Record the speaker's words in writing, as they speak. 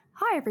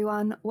Hi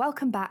everyone,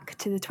 welcome back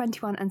to the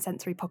 21 and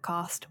Sensory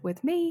podcast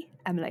with me,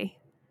 Emily.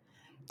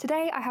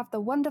 Today I have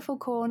the wonderful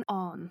Courn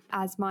on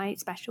as my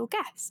special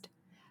guest.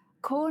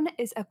 Courn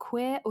is a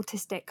queer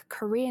autistic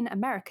Korean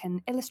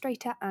American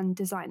illustrator and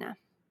designer.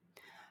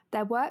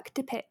 Their work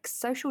depicts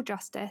social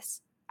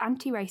justice,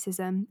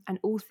 anti-racism and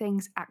all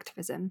things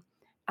activism,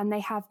 and they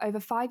have over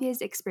 5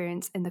 years'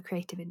 experience in the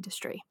creative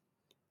industry.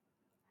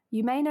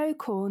 You may know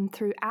Courn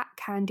through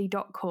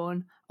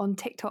 @candy.courn on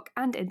TikTok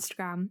and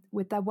Instagram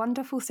with their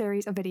wonderful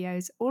series of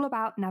videos all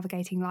about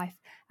navigating life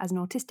as an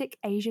autistic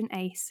Asian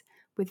ace,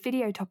 with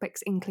video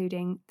topics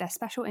including their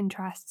special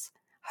interests,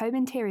 home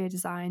interior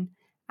design,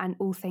 and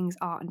all things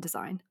art and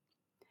design.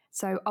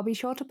 So I'll be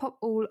sure to pop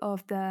all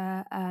of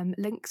the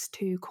links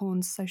to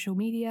Courn's social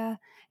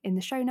media in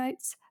the show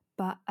notes.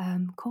 But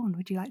Courn,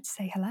 would you like to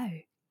say hello?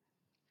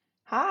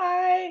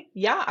 Hi.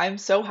 Yeah, I'm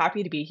so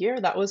happy to be here.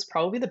 That was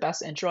probably the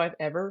best intro I've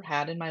ever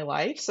had in my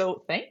life,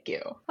 so thank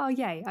you. Oh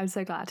yay! I'm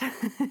so glad.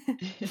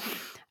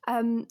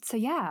 So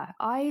yeah,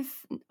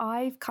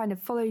 I've kind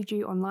of followed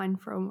you online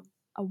for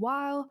a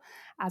while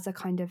as a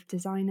kind of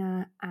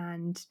designer,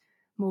 and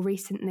more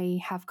recently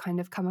have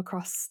kind of come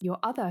across your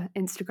other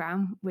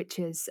Instagram, which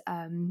is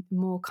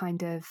more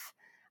kind of,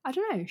 I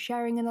don't know,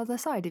 sharing another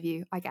side of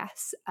you, I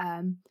guess.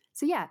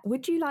 So yeah,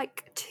 would you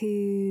like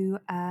to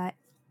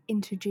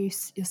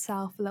introduce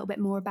yourself a little bit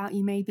more about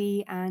you,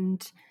 maybe?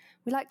 And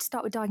we like to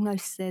start with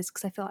diagnoses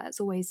because I feel like that's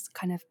always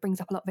kind of brings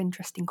up a lot of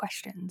interesting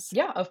questions.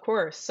 Yeah, of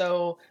course.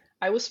 So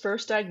I was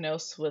first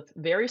diagnosed with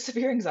very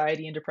severe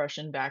anxiety and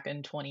depression back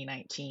in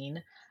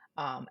 2019.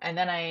 And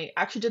then I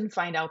actually didn't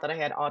find out that I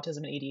had autism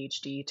and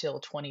ADHD till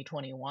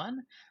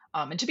 2021.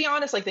 And to be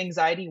honest, like the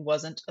anxiety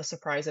wasn't a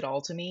surprise at all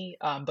to me.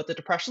 But the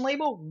depression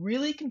label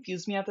really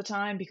confused me at the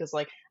time because,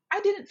 like, I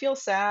didn't feel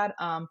sad.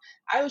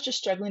 I was just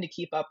struggling to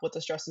keep up with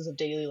the stresses of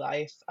daily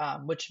life,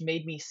 which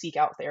made me seek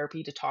out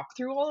therapy to talk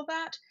through all of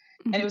that.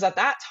 And it Mhm. was at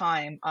that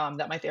time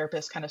that my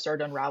therapist kind of started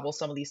to unravel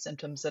some of these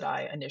symptoms that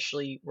I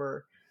initially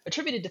were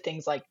attributed to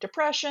things like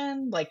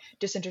depression, like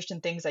disinterest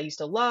in things I used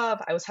to love.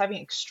 I was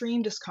having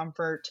extreme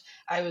discomfort.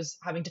 I was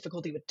having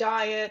difficulty with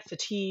diet,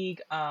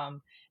 fatigue.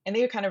 And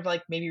they kind of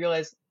like made me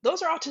realize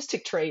those are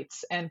autistic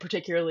traits, and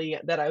particularly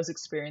that I was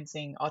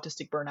experiencing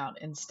autistic burnout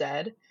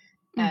instead.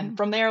 And Mhm.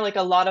 from there, like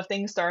a lot of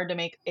things started to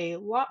make a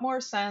lot more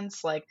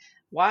sense, like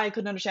why I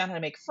couldn't understand how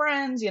to make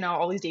friends,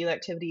 all these daily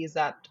activities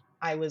that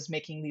I was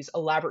making these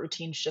elaborate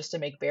routines just to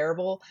make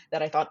bearable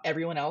that I thought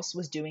everyone else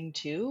was doing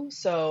too.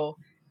 So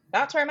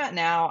that's where I'm at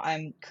now.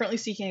 I'm currently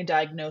seeking a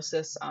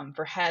diagnosis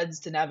for heads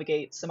to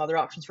navigate some other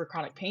options for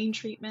chronic pain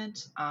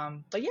treatment.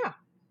 But yeah.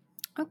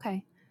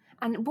 Okay.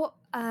 And what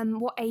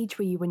age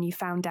were you when you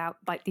found out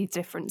like these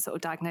different sort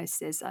of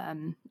diagnoses?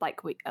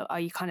 Are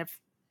you kind of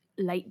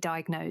late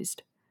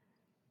diagnosed?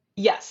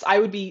 Yes, I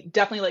would be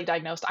definitely late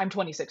diagnosed. I'm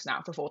 26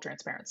 now for full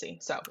transparency.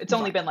 So it's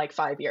only Right. been like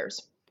 5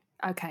 years.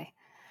 Okay.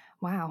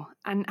 Wow.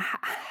 And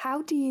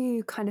how do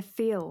you kind of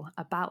feel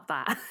about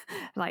that?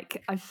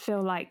 Like, I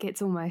feel like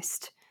it's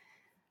almost,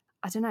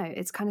 I don't know,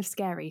 it's kind of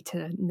scary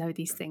to know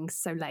these things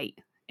so late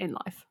in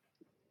life.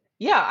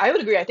 Yeah, I would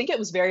agree. I think it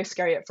was very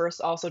scary at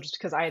first, also just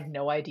because I had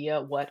no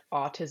idea what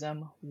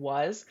autism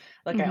was.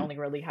 Like, I Hmm. only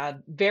really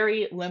had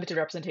very limited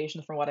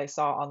representation from what I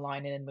saw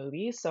online and in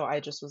movies. So I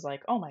just was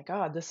like, oh my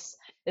God, this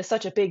is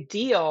such a big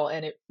deal.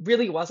 And it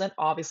really wasn't,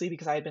 obviously,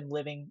 because I had been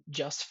living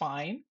just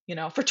fine,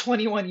 for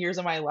 21 years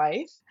of my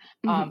life.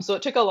 Hmm. So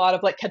it took a lot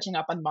of like catching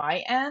up on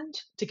my end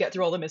to get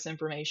through all the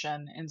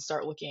misinformation and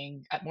start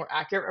looking at more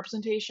accurate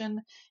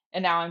representation.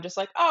 And now I'm just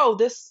like, oh,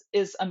 this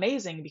is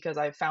amazing because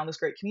I found this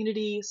great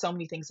community. So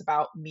many things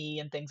about me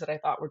and things that I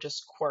thought were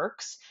just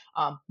quirks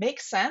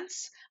make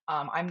sense.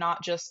 I'm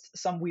not just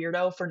some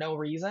weirdo for no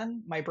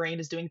reason. My brain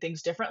is doing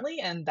things differently,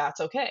 and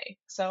that's okay.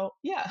 So,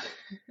 yeah.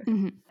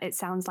 Hmm. It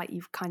sounds like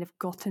you've kind of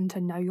gotten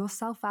to know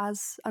yourself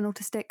as an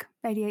autistic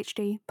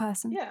ADHD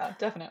person. Yeah,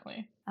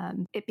 definitely.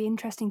 It'd be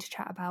interesting to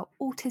chat about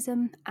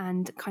autism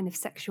and kind of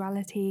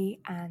sexuality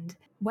and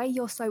where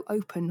you're so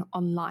open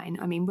online.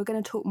 I mean, we're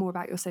going to talk more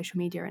about your social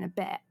media in a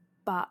bit,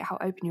 but how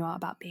open you are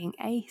about being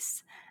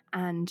ace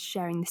and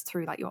sharing this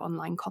through like your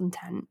online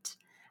content,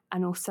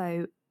 and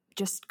also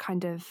just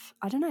kind of,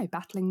 I don't know,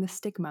 battling the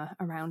stigma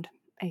around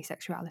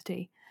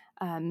asexuality.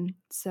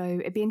 So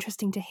it'd be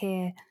interesting to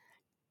hear,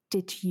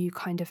 did you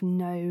kind of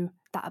know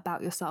that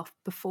about yourself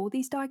before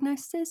these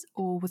diagnoses,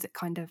 or was it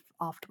kind of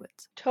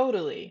afterwards?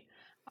 Totally.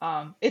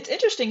 It's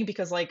interesting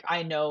because, like,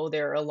 I know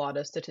there are a lot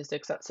of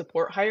statistics that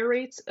support higher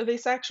rates of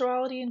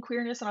asexuality and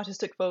queerness in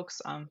autistic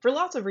folks for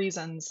lots of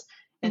reasons.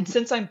 And Mhm.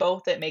 since I'm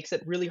both, it makes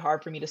it really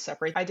hard for me to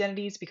separate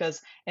identities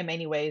because, in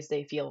many ways,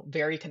 they feel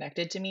very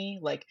connected to me.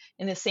 Like,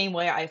 in the same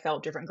way I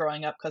felt different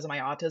growing up because of my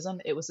autism,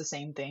 it was the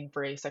same thing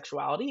for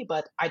asexuality,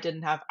 but I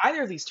didn't have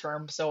either of these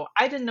terms. So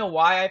I didn't know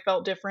why I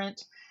felt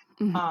different.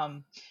 Hmm.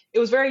 Um, it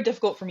was very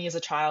difficult for me as a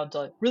child to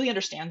like, really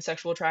understand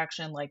sexual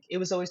attraction. Like it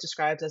was always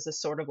described as this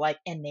sort of like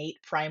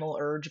innate primal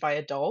urge by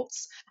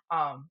adults.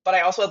 But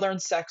I also had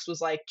learned sex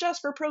was like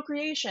just for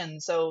procreation.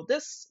 So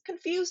this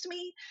confused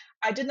me.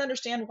 I didn't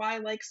understand why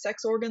like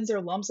sex organs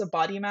or lumps of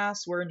body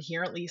mass were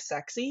inherently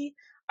sexy.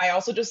 I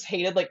also just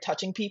hated like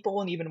touching people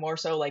and even more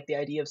so like the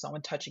idea of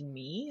someone touching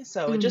me.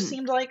 So it just Hmm.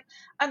 seemed like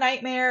a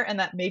nightmare and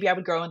that maybe I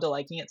would grow into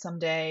liking it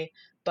someday.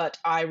 But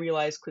I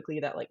realized quickly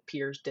that like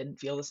peers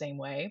didn't feel the same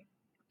way.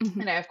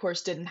 Hmm. And I, of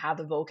course, didn't have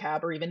the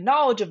vocab or even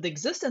knowledge of the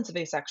existence of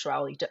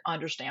asexuality to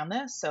understand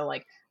this. So,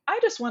 like, I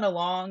just went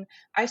along.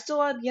 I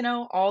still had,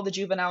 all the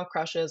juvenile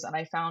crushes, and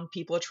I found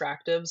people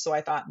attractive. So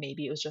I thought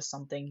maybe it was just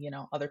something,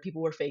 other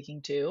people were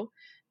faking too.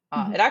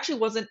 Hmm. It actually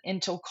wasn't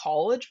until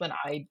college when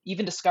I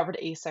even discovered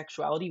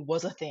asexuality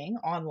was a thing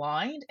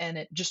online, and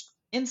it just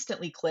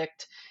instantly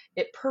clicked.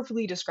 It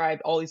perfectly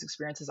described all these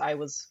experiences I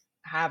was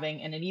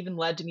having, and it even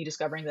led to me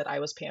discovering that I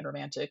was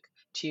panromantic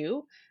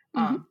too.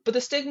 Hmm. But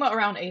the stigma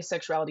around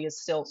asexuality is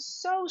still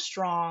so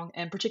strong,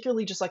 and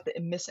particularly just like the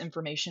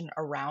misinformation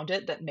around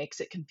it that makes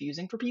it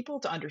confusing for people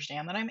to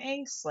understand that I'm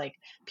ace. Like,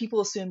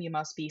 people assume you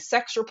must be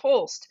sex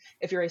repulsed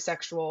if you're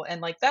asexual,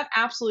 and like that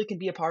absolutely can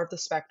be a part of the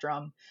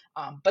spectrum.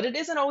 But it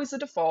isn't always the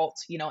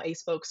default.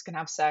 Ace folks can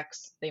have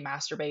sex, they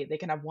masturbate, they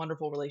can have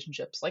wonderful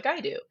relationships like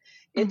I do.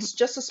 It's Hmm.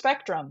 just a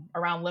spectrum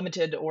around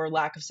limited or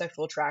lack of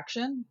sexual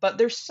attraction, but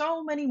there's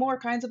so many more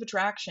kinds of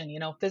attraction,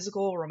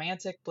 physical,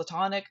 romantic,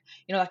 platonic,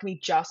 that can be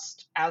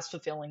just as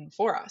fulfilling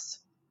for us.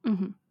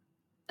 Hmm.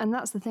 And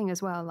that's the thing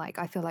as well. Like,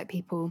 I feel like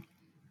people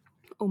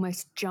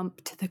almost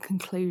jump to the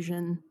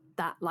conclusion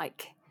that,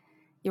 like,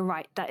 you're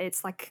right, that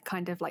it's like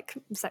kind of like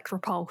sex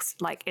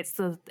repulsed, like it's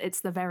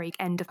the very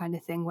end of kind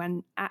of thing,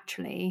 when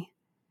actually,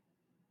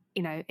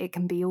 it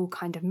can be all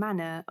kind of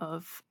manner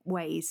of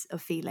ways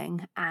of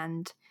feeling.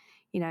 And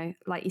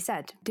like you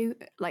said, do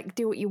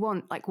what you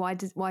want. Like, why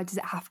does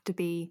it have to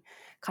be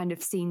kind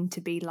of seen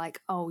to be like,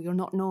 oh, you're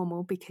not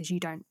normal because you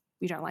don't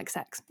like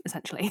sex,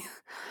 essentially?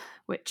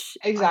 Which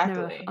I've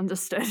never Exactly.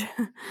 understood.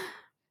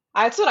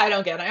 That's what I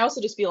don't get. And I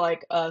also just feel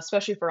like,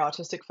 especially for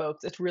autistic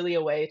folks, it's really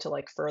a way to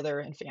like further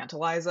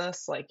infantilize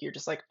us. Like you're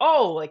just like,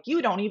 oh, like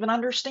you don't even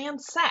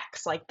understand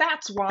sex. Like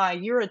that's why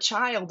you're a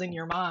child in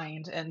your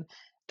mind. And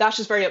that's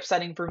just very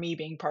upsetting for me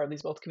being part of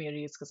these both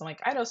communities because I'm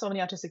like, I know so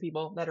many autistic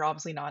people that are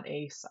obviously not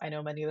ace. I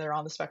know many that are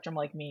on the spectrum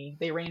like me.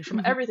 They range from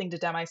Hmm. everything to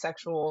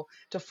demisexual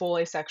to full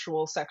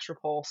asexual, sex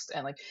repulsed.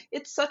 And like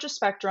it's such a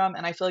spectrum.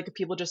 And I feel like if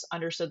people just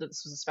understood that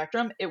this was a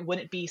spectrum, it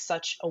wouldn't be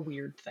such a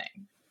weird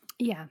thing.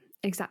 Yeah,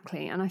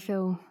 exactly. And I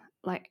feel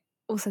like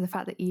also the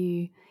fact that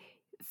you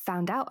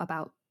found out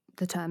about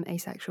the term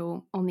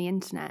asexual on the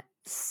internet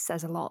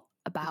says a lot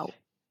about,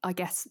 I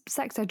guess,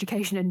 sex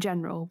education in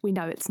general. We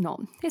know it's not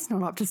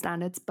up to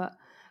standards, but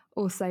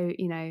also,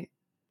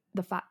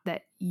 the fact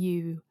that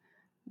you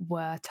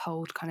were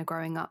told kind of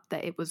growing up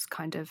that it was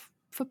kind of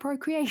for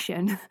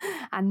procreation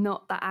and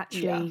not that Yeah.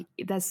 actually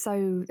there's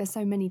so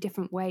many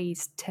different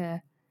ways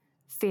to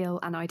feel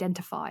and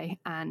identify.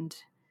 And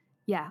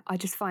yeah, I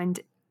just find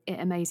it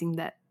amazing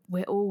that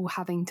we're all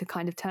having to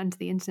kind of turn to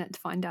the internet to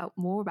find out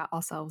more about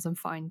ourselves and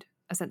find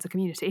a sense of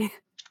community.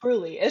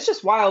 Truly, it's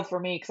just wild for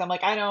me because I'm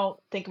like, I don't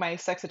think my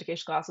sex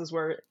education classes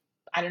were,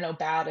 I don't know,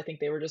 bad. I think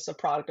they were just a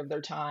product of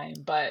their time.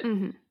 But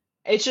Hmm.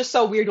 it's just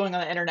so weird going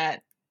on the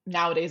internet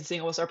nowadays and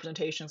seeing all this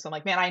representation. So I'm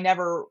like, man, I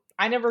never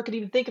could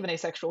even think of an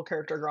asexual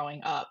character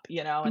growing up,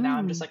 and now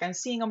I'm just Mm. like, I'm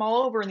seeing them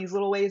all over in these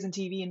little ways in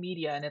TV and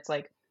media, and it's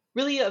like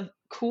really a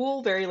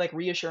cool, very like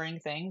reassuring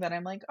thing that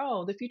I'm like,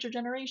 oh, the future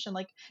generation,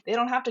 like they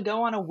don't have to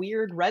go on a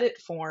weird Reddit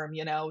forum,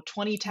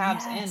 20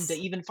 tabs in to Yes.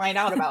 even find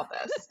out about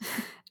this.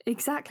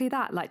 Exactly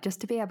that. Like,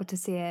 just to be able to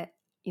see it,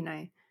 you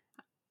know,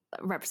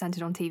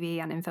 represented on TV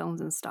and in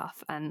films and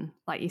stuff. And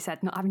like you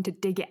said, not having to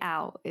dig it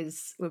out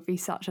would be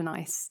such a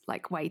nice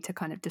like way to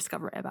kind of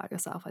discover it about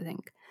yourself, I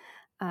think.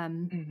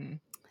 Um, Hmm.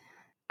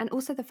 and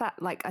also the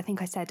fact, like I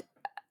think I said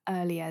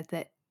earlier,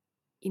 that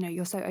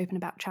you're so open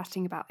about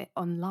chatting about it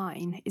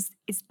online. Is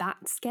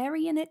that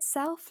scary in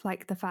itself?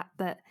 Like the fact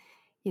that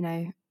you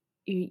know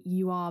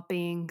you are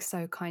being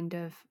so kind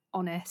of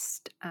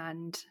honest,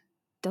 and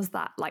does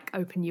that like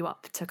open you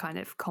up to kind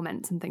of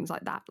comments and things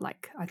like that?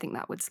 Like, I think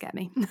that would scare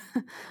me.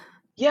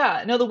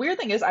 Yeah, no, the weird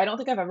thing is I don't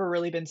think I've ever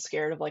really been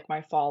scared of like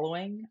my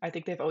following. I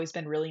think they've always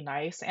been really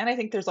nice. And I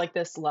think there's like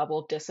this level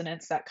of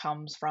dissonance that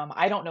comes from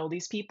I don't know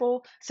these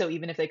people. So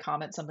even if they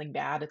comment something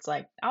bad, it's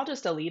like I'll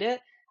just delete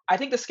it. I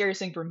think the scariest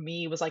thing for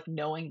me was like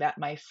knowing that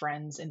my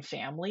friends and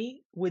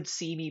family would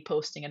see me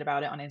posting it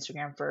about it on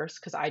Instagram first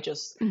because I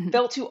just Hmm.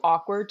 felt too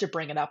awkward to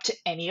bring it up to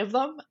any of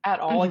them at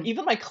all. Like Hmm.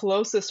 even my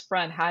closest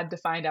friend had to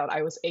find out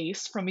I was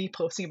ace from me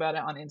posting about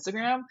it on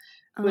Instagram,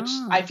 which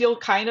I Ah. feel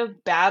kind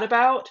of bad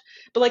about,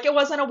 but like it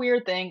wasn't a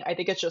weird thing. I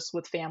think it's just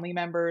with family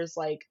members,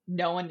 like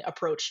no one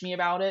approached me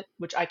about it,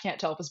 which I can't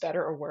tell if it's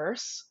better or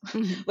worse.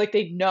 Hmm. Like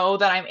they know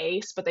that I'm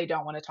ace, but they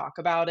don't want to talk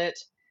about it.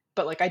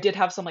 But like I did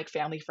have some like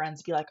family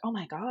friends be like, "Oh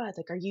my God,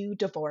 like are you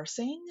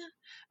divorcing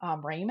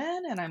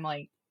Raymond?" And I'm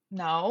like,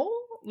 "No."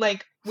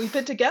 like we've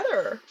been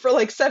together for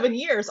like 7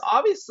 years.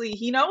 Obviously,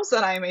 he knows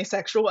that I am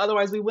asexual.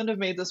 Otherwise, we wouldn't have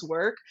made this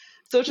work.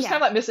 So it's just Yeah.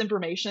 kind of that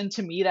misinformation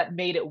to me that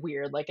made it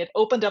weird. Like it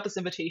opened up this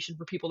invitation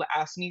for people to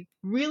ask me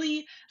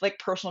really like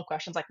personal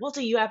questions like, well,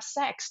 do you have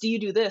sex? Do you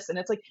do this? And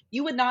it's like,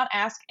 you would not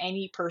ask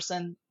any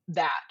person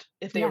that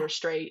if they Yeah. were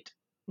straight.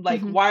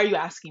 Like, Hmm. why are you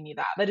asking me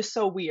that? That is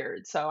so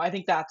weird. So I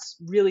think that's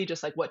really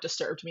just like what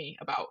disturbed me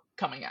about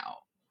coming out.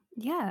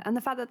 Yeah. And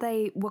the fact that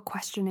they were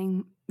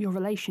questioning your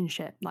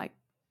relationship, like,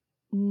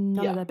 none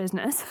of Yeah, their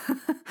business.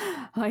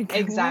 Like, what?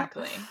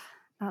 exactly.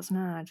 That's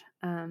mad.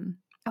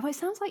 Oh, it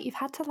sounds like you've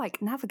had to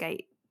like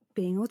navigate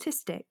being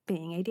autistic,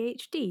 being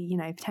ADHD,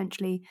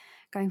 potentially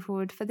going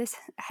forward for this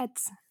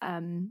heads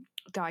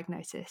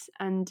diagnosis,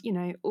 and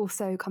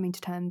also coming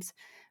to terms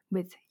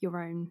with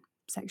your own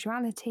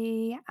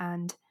sexuality,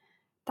 and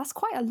that's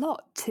quite a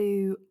lot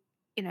to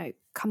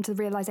come to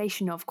the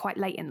realization of quite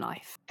late in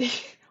life.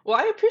 Well,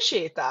 I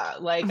appreciate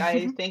that. Like,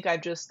 I think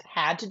I've just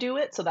had to do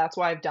it, so that's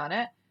why I've done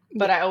it.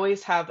 But Yeah. I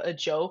always have a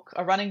joke,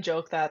 a running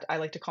joke that I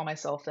like to call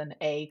myself an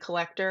A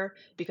collector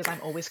because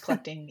I'm always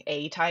collecting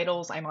A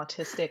titles. I'm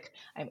autistic,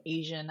 I'm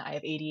Asian, I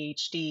have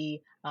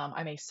ADHD,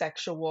 I'm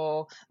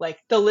asexual.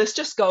 Like, the list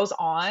just goes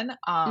on.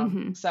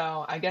 Hmm.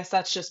 So I guess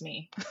that's just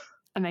me.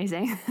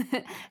 Amazing.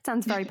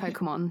 Sounds very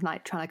Pokemon,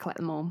 like trying to collect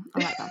them all. I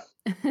like that.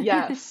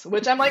 Yes,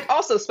 which I'm like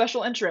also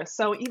special interest,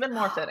 so even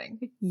more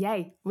fitting.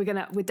 Yay! We're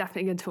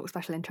definitely going to talk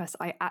special interests.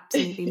 I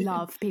absolutely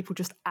love people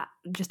just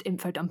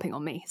info dumping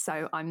on me,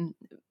 so I'm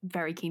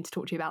very keen to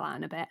talk to you about that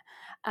in a bit.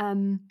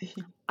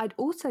 I'd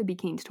also be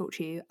keen to talk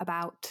to you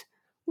about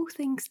all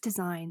things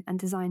design and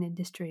design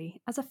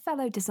industry. As a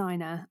fellow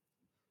designer,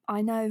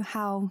 I know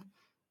how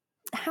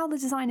the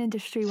design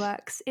industry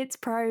works. Its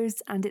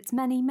pros and its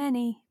many,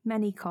 many,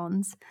 many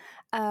cons.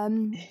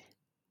 Um,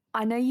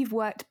 I know you've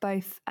worked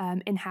both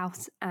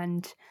in-house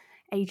and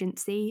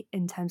agency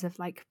in terms of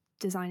like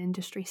design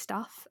industry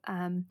stuff,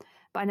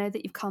 but I know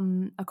that you've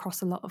come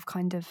across a lot of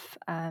kind of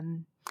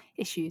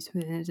issues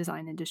within the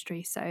design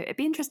industry. So it'd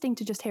be interesting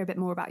to just hear a bit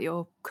more about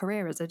your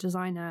career as a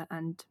designer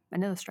and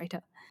an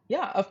illustrator.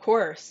 Yeah, of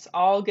course.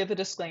 I'll give a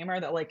disclaimer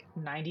that like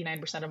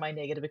 99% of my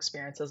negative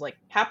experiences like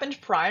happened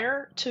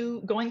prior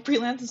to going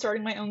freelance and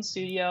starting my own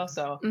studio.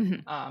 So Hmm.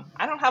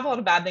 I don't have a lot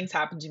of bad things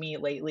happen to me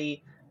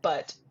lately,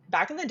 but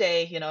back in the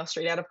day,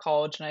 straight out of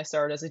college when I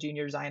started as a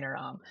junior designer,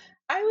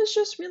 I was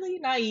just really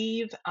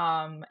naive.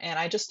 And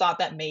I just thought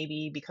that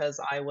maybe because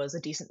I was a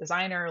decent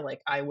designer,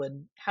 like I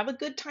would have a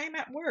good time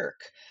at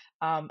work.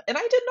 And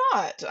I did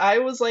not. I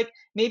was like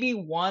maybe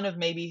one of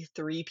maybe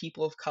three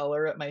people of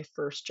color at my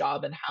first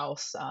job in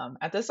house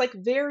at this like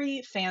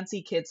very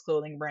fancy kids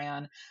clothing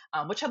brand,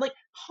 which had like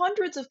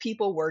hundreds of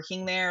people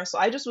working there. So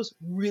I just was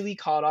really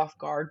caught off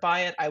guard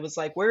by it. I was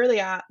like, where are they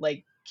at?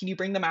 Like, can you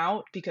bring them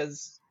out?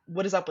 Because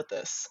what is up with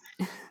this?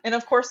 And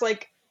of course,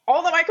 like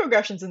all the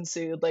microaggressions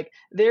ensued. Like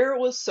there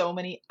was so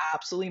many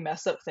absolutely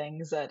messed up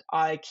things that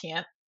I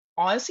can't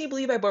honestly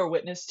believe I bore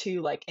witness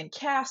to, like in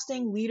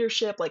casting,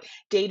 leadership, like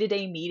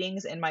day-to-day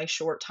meetings in my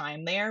short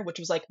time there, which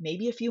was like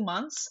maybe a few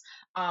months.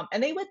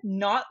 And they would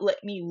not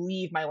let me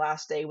leave my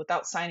last day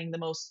without signing the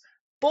most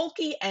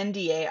bulky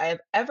NDA I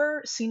have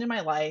ever seen in my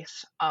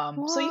life.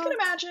 So you can What?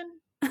 imagine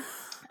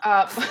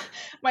uh,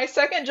 my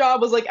second job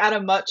was like at a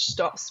much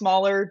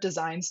smaller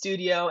design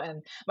studio,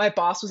 and my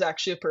boss was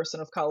actually a person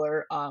of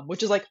color,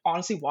 which is like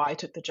honestly why I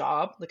took the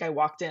job. Like I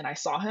walked in, I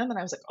saw him, and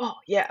I was like, oh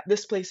yeah,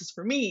 this place is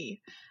for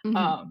me. Hmm.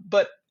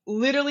 But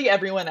literally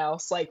everyone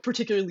else, like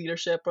particular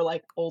leadership, were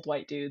like old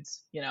white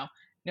dudes. No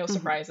Hmm.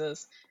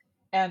 surprises.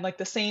 And like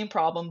the same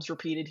problems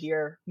repeated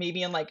here,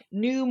 maybe in like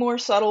new, more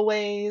subtle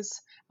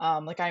ways.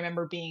 Like I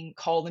remember being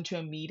called into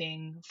a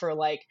meeting for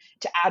like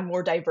to add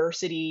more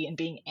diversity and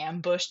being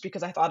ambushed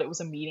because I thought it was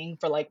a meeting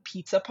for like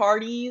pizza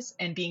parties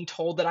and being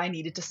told that I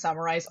needed to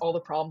summarize all the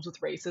problems with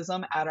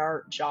racism at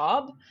our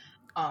job.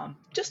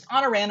 Just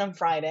on a random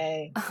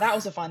Friday. That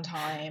was a fun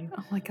time.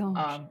 Oh my gosh.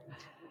 Um,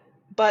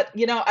 but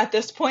at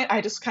this point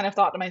I just kind of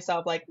thought to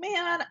myself like,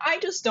 man, I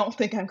just don't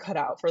think I'm cut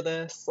out for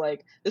this.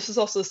 Like this is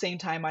also the same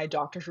time my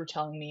doctors were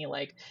telling me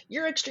like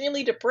you're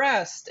extremely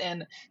depressed,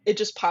 and it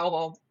just piled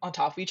all on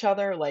top of each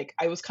other. Like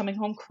I was coming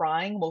home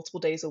crying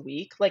multiple days a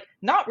week, like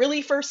not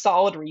really for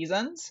solid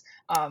reasons.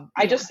 I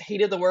Yeah. just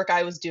hated the work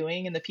I was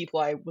doing and the people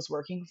I was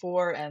working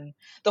for, and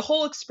the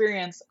whole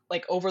experience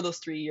like over those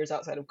 3 years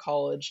outside of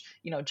college,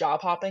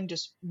 job hopping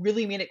just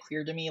really made it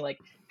clear to me like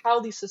how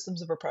these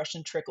systems of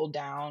oppression trickled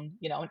down,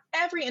 in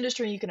every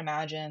industry you can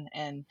imagine,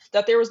 and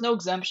that there was no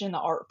exemption in the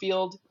art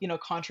field,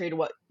 contrary to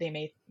what they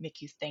may make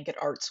you think at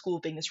art school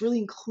being this really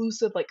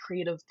inclusive, like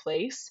creative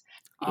place.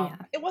 Yeah.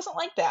 It wasn't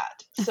like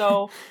that.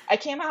 So I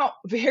came out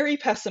very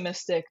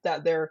pessimistic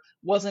that there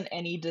wasn't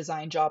any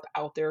design job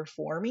out there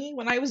for me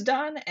when I was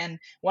done. And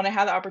when I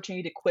had the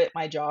opportunity to quit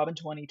my job in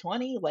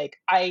 2020, like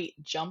I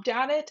jumped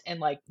at it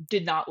and like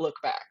did not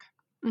look back.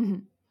 Hmm.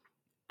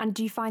 And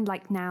do you find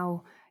like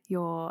now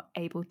you're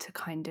able to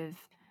kind of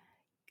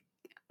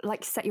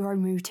like set your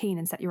own routine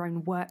and set your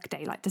own work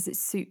day? Like, does it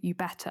suit you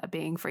better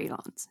being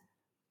freelance?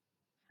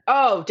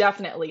 Oh,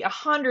 definitely,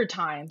 100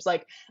 times.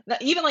 Like,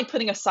 even like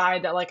putting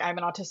aside that like I'm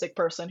an autistic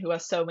person who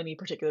has so many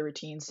particular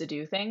routines to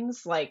do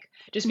things, like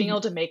just being Mhm.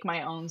 able to make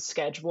my own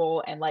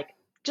schedule and like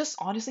just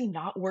honestly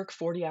not work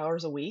 40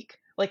 hours a week,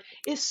 like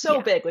is so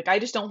Yeah. big. Like I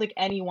just don't think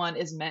anyone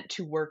is meant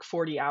to work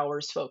 40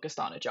 hours focused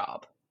on a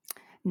job.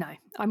 No,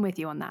 I'm with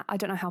you on that. I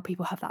don't know how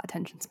people have that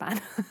attention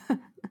span.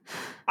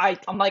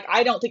 I'm like,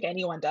 I don't think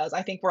anyone does.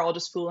 I think we're all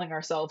just fooling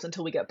ourselves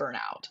until we get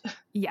burnout.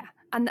 Yeah.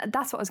 And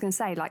that's what I was going to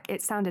say. Like,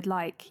 it sounded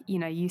like,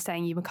 you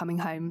saying you were coming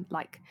home,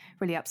 like,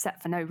 really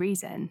upset for no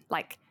reason.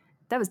 Like,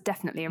 there was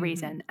definitely a Mhm.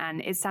 reason.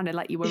 And it sounded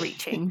like you were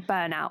reaching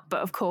burnout.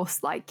 But of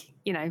course, like,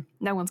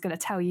 no one's going to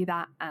tell you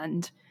that.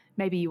 And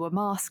maybe you were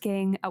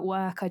masking at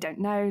work. I don't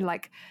know.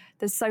 Like,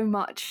 there's so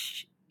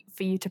much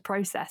for you to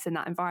process in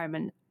that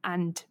environment.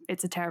 And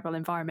it's a terrible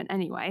environment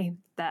anyway,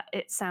 that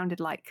it sounded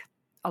like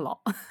a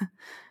lot.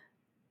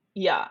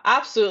 Yeah,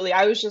 absolutely.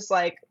 I was just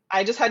like,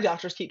 I just had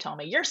doctors keep telling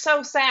me, "You're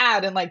so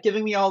sad," and like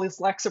giving me all these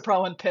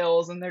Lexapro and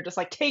pills, and they're just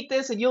like, "Take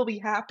this and you'll be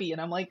happy." And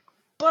I'm like,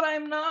 "But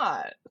I'm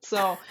not."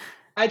 So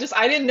I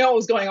didn't know what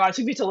was going on. It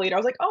took me till later. I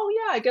was like, "Oh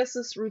yeah, I guess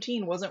this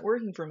routine wasn't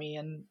working for me,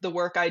 and the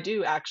work I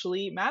do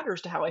actually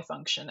matters to how I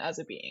function as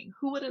a being."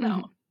 Who would have Mhm.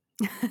 known?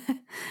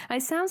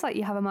 It sounds like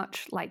you have a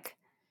much like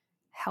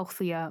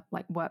healthier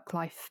like work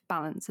life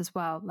balance as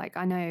well. Like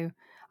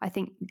I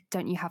think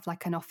don't you have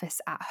like an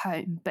office at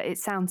home, but it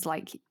sounds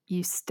like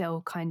you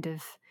still kind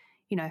of,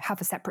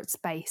 have a separate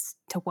space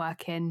to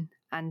work in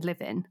and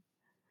live in.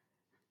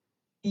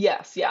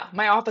 Yes, yeah.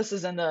 My office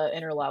is in the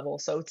inner level,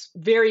 so it's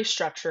very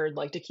structured,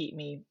 like to keep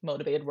me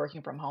motivated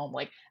working from home.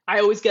 Like I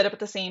always get up at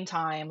the same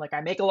time. Like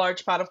I make a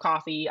large pot of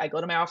coffee. I go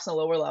to my office on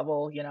the lower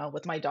level,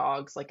 with my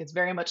dogs. Like it's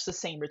very much the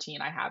same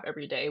routine I have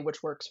every day,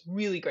 which works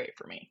really great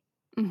for me.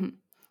 Hmm.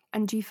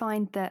 And do you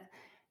find that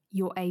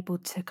you're able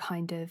to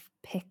kind of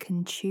pick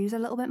and choose a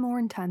little bit more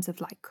in terms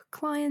of like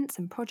clients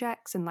and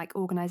projects and like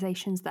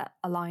organizations that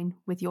align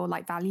with your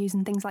like values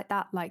and things like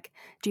that? Like,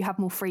 do you have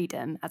more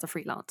freedom as a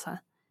freelancer?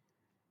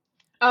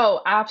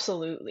 Oh,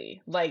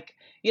 absolutely. Like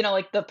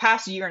the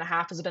past year and a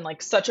half has been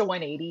like such a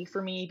 180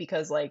 for me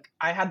because like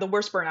I had the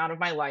worst burnout of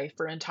my life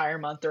for an entire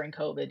month during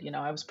COVID.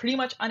 I was pretty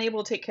much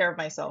unable to take care of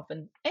myself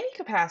in any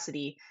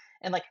capacity.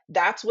 And like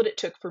that's what it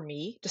took for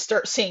me to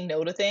start saying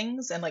no to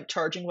things and like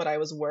charging what I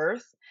was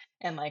worth.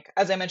 And like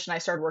as I mentioned, I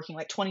started working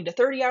like 20 to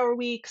 30-hour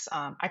weeks.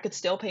 I could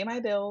still pay my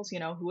bills,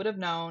 who would have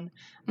known?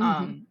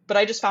 Hmm. But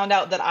I just found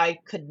out that I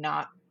could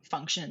not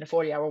function in a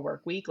 40-hour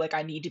work week. Like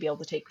I need to be able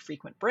to take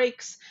frequent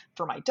breaks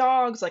for my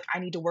dogs. Like I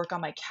need to work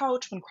on my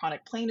couch when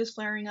chronic pain is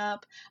flaring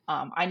up.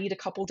 I need a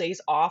couple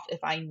days off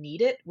if I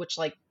need it, which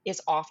like is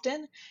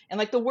often. And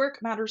like the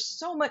work matters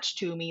so much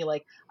to me.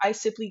 Like I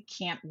simply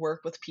can't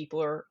work with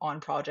people or on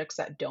projects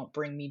that don't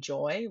bring me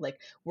joy. Like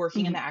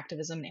working in the Hmm.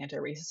 activism and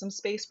anti-racism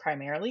space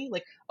primarily,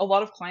 like a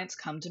lot of clients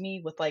come to me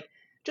with like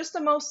just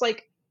the most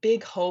like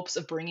big hopes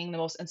of bringing the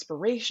most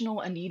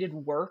inspirational and needed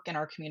work in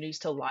our communities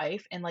to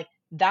life. And like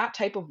that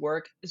type of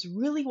work is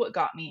really what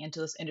got me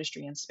into this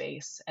industry and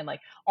space. And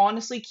like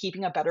honestly,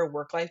 keeping a better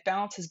work life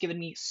balance has given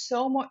me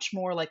so much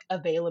more like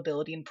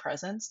availability and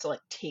presence to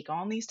like take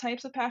on these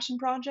types of passion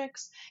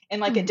projects.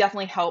 And like it Hmm.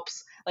 definitely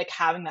helps like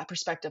having that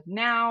perspective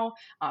now,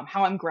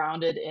 how I'm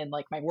grounded in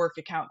like my work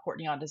account,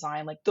 Courtney on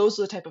Design. Like those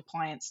are the type of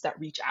clients that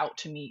reach out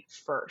to me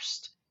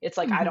first. It's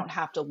like I Hmm. don't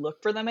have to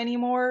look for them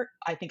anymore.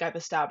 I think I've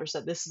established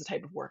that this is the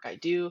type of work I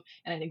do.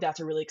 And I think that's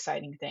a really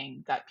exciting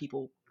thing that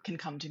people can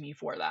come to me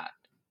for that.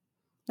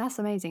 That's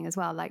amazing as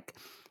well. Like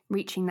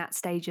reaching that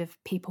stage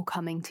of people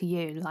coming to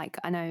you. Like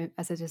I know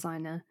as a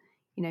designer,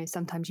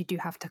 sometimes you do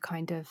have to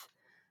kind of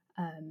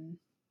um,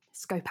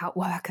 scope out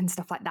work and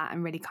stuff like that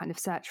and really kind of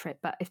search for it.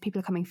 But if people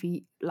are coming for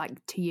you,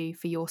 like to you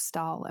for your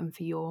style and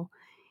for your,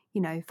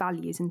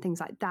 values and things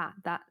like that,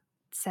 that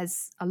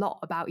says a lot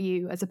about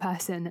you as a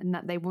person and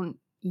that they want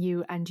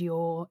you and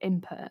your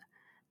input.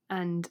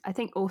 And I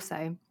think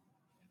also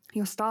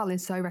your style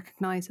is so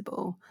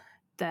recognizable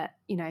that,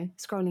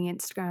 scrolling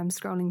Instagram,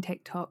 scrolling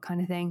TikTok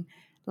kind of thing,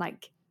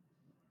 like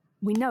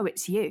we know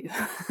it's you.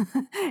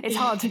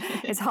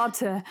 It's hard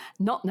to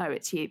not know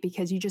it's you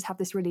because you just have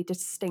this really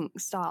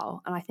distinct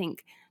style. And I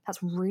think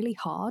that's really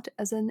hard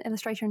as an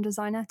illustrator and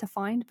designer to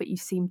find, but you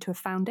seem to have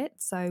found it.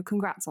 So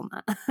congrats on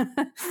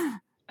that.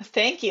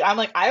 Thank you. I'm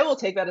like, I will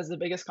take that as the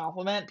biggest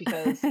compliment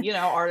because,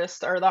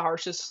 artists are the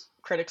harshest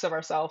critics of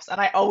ourselves. And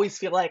I always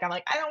feel like I'm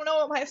like, I don't know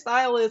what my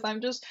style is. I'm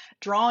just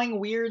drawing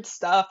weird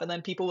stuff. And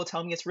then people will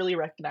tell me it's really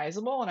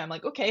recognizable. And I'm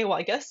like, okay, well,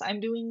 I guess I'm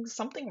doing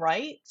something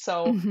right.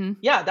 So, Hmm.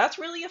 yeah, that's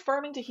really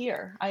affirming to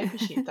hear. I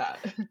appreciate that.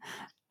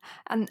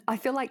 And I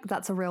feel like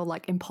that's a real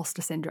like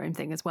imposter syndrome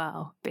thing as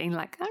well. Being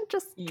like, I'm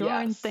just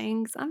drawing Yes.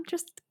 things. I'm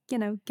just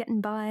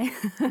getting by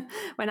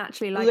when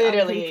actually like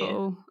other Literally.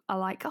 people are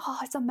like, oh,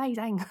 it's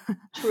amazing.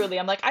 Truly,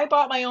 I'm like, I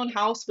bought my own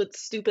house with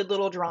stupid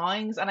little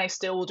drawings, and I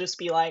still will just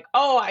be like,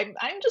 "Oh,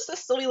 I'm just a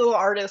silly little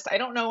artist. I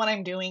don't know what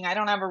I'm doing. I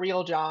don't have a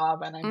real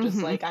job." And I'm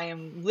just Hmm. like, I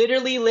am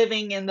literally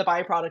living in the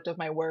byproduct of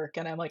my work,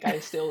 and I'm like, I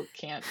still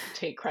can't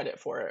take credit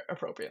for it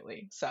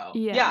appropriately. So,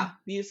 yeah, Yeah.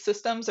 these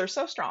systems are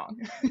so strong.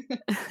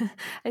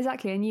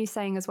 Exactly. And you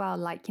saying as well,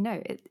 like,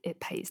 it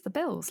pays the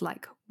bills.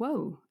 Like,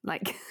 whoa,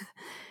 like,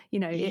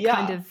 it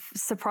kind Yeah. of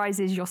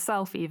surprises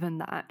yourself even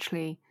that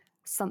actually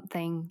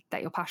something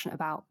that you're passionate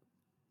about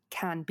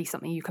can be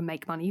something you can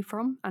make money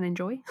from and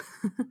enjoy.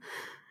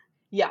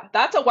 Yeah,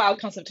 that's a wild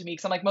concept to me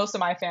because I'm like, most of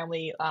my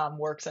family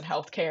works in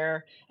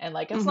healthcare, and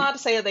like, it's Hmm. not to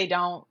say that they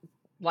don't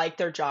like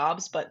their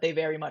jobs, but they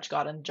very much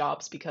got in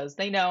jobs because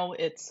they know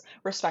it's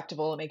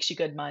respectable, it makes you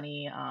good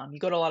money. You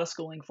go to a lot of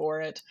schooling for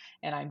it,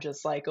 and I'm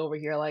just like over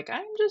here, like,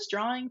 I'm just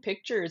drawing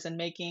pictures and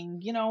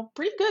making,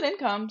 pretty good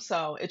income.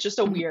 So it's just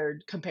a Hmm.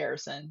 weird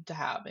comparison to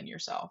have in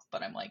yourself.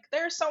 But I'm like,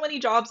 there's so many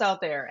jobs out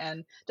there,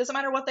 and doesn't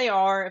matter what they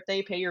are, if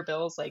they pay your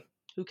bills, like,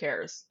 who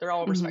cares? They're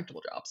all Hmm.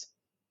 respectable jobs.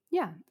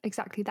 Yeah,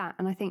 exactly that.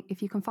 And I think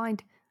if you can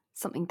find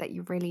something that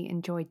you really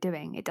enjoy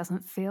doing, it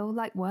doesn't feel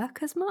like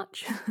work as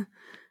much.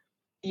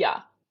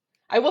 Yeah.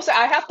 I will say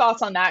I have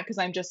thoughts on that because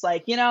I'm just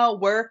like,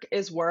 work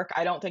is work.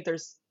 I don't think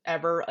there's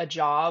ever a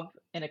job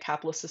in a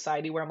capitalist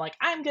society where I'm like,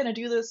 I'm gonna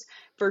do this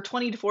for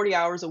 20 to 40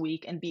 hours a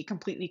week and be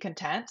completely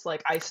content.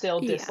 Like, I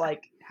still Yeah.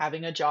 dislike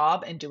having a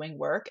job and doing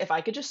work. If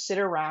I could just sit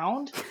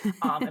around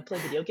and play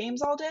video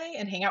games all day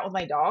and hang out with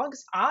my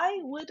dogs, I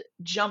would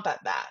jump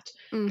at that.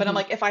 But I'm Hmm.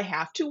 like, if I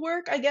have to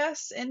work, I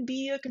guess, and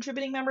be a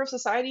contributing member of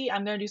society,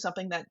 I'm gonna do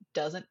something that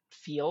doesn't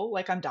feel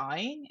like I'm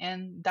dying,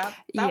 and that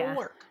will Yeah.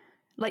 work.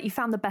 Like you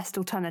found the best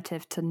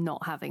alternative to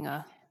not having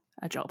a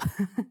job.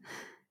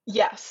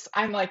 Yes,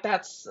 I'm like,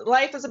 that's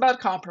life is about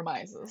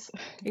compromises.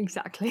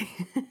 Exactly.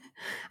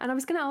 And I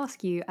was going to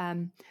ask you,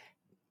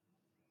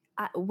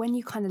 when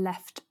you kind of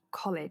left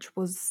college,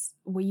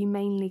 were you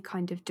mainly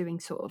kind of doing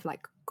sort of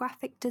like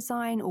graphic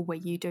design, or were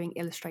you doing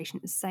illustration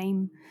at the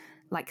same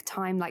like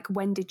time? Like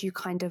when did you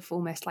kind of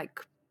almost like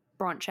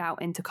branch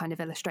out into kind of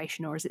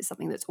illustration, or is it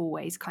something that's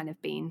always kind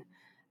of been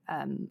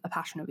a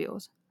passion of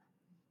yours?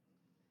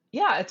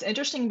 Yeah, it's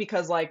interesting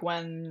because like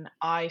when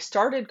I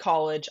started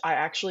college, I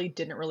actually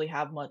didn't really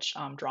have much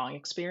drawing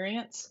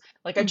experience.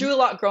 Like, I Hmm. drew a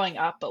lot growing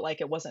up, but like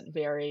it wasn't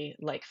very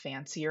like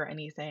fancy or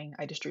anything.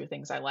 I just drew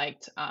things I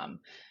liked.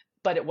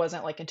 But it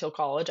wasn't like until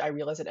college I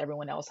realized that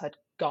everyone else had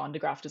gone to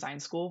graphic design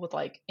school with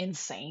like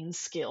insane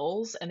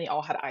skills, and they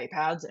all had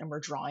iPads and were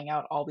drawing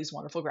out all these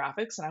wonderful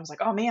graphics, and I was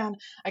like, "Oh man,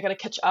 I got to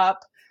catch up."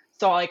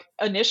 So like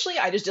initially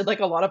I just did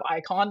like a lot of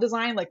icon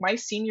design. Like, my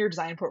senior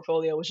design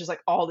portfolio was just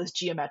like all this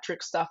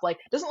geometric stuff. Like,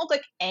 it doesn't look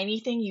like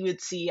anything you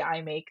would see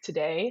I make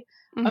today.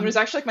 It Hmm. was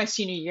actually like my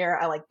senior year.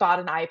 I like bought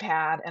an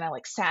iPad and I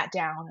like sat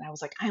down and I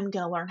was like, I'm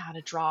gonna learn how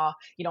to draw,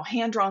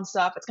 hand drawn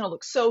stuff. It's gonna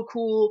look so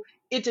cool.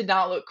 It did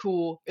not look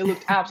cool. It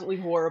looked absolutely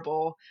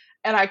horrible.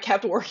 And I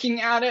kept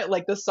working at it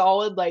like the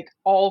solid, like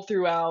all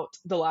throughout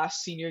the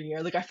last senior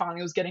year. Like, I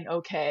finally was getting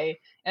okay.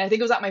 And I think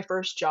it was at my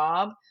first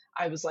job.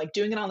 I was like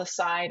doing it on the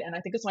side. And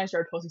I think it's when I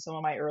started posting some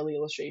of my early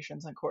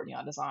illustrations on Courtney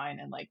on Design.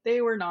 And like,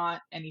 they were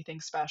not anything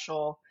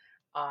special.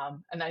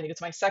 And I think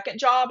it's my second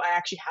job. I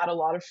actually had a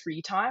lot of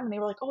free time, and they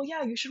were like, "Oh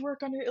yeah, you should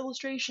work on your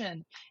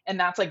illustration." And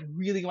that's like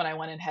really when I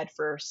went in head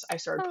first. I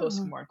started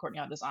posting Oh. more on Courtney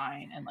on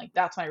Design, and like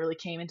that's when I really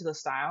came into the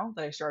style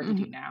that I started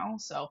to do Hmm. now.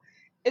 So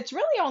it's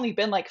really only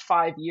been like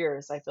 5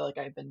 years. I feel like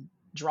I've been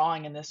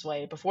drawing in this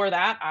way. Before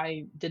that,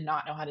 I did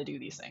not know how to do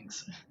these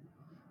things.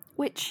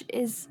 Which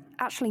is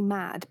actually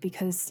mad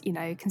because,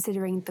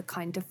 considering the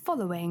kind of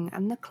following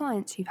and the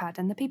clients you've had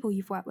and the people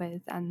you've worked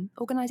with and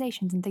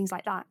organizations and things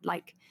like that,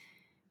 like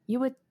you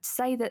would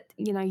say that,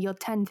 you're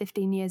 10,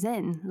 15 years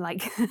in,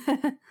 like,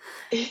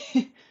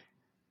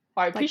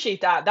 I like,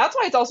 appreciate that. That's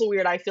why it's also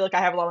weird. I feel like I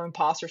have a lot of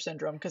imposter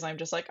syndrome because I'm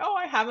just like, oh,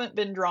 I haven't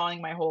been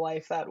drawing my whole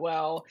life that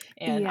well.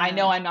 And I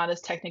know yeah. I'm not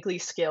as technically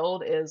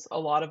skilled as a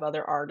lot of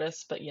other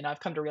artists, but I've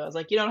come to realize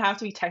like you don't have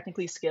to be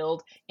technically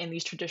skilled in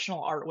these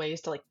traditional art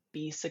ways to like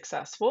be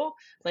successful.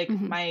 Like,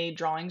 Hmm. my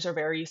drawings are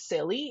very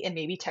silly and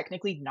maybe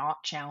technically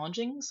not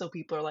challenging. So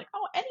people are like,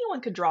 oh,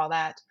 anyone could draw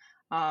that.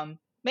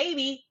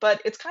 Maybe,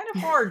 but it's kind of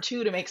hard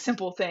too to make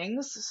simple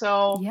things.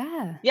 So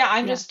Yeah. yeah,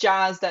 I'm Yeah. just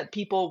jazzed that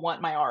people want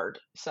my art.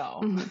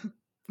 So Hmm.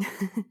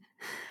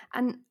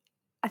 And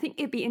I think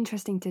it'd be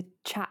interesting to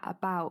chat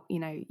about,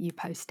 you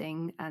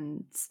posting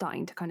and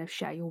starting to kind of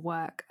share your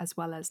work as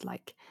well as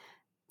like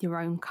your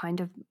own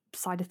kind of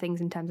side of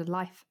things in terms of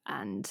life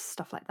and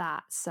stuff like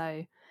that.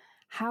 So,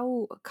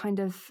 how kind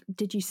of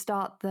did you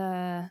start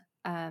the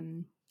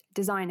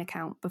design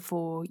account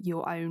before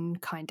your own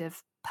kind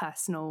of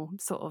personal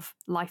sort of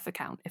life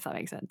account, if that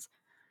makes sense?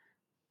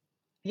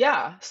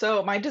 yeah,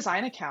 so my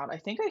design account, I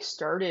think I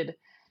started,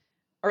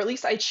 or at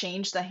least I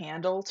changed the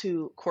handle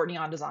to Courtney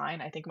on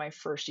Design, I think my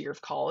first year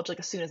of college, like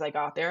as soon as I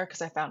got there,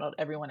 because I found out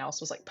everyone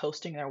else was like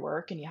posting their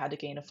work and you had to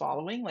gain a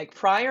following. Like,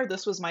 prior,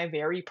 this was my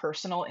very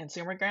personal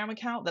Instagram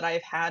account that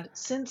I've had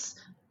since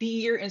the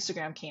year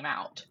Instagram came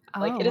out.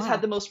 Like Oh, it has had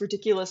wow. the most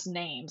ridiculous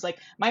names. Like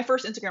my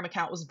first Instagram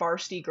account was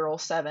Varsity Girl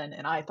 7,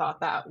 and I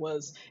thought that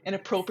was an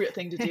appropriate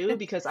thing to do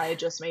because I had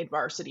just made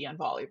varsity on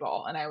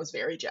volleyball and I was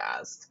very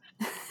jazzed.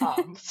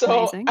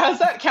 So Amazing. as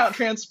that account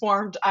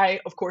transformed, I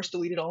of course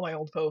deleted all my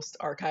old posts,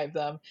 archived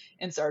them,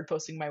 and started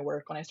posting my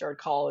work when I started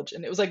college.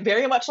 And it was like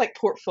very much like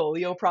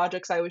portfolio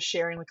projects I was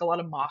sharing, like a lot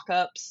of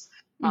mock-ups,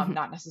 Hmm.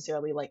 not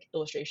necessarily like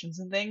illustrations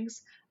and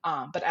things.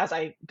 But as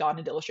I got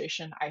into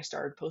illustration, I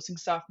started posting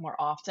stuff more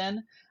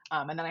often.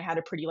 And then I had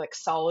a pretty like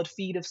solid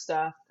feed of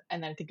stuff.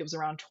 And then I think it was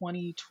around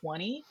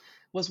 2020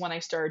 was when I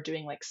started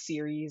doing like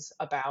series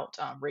about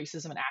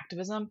racism and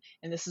activism.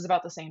 And this is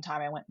about the same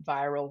time I went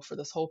viral for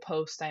this whole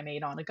post I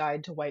made on a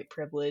guide to white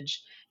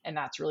privilege. And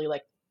that's really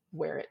like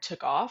where it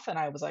took off. And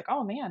I was like,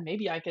 oh man,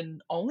 maybe I can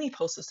only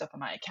post this stuff on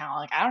my account.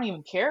 Like, I don't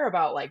even care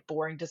about like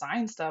boring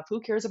design stuff. Who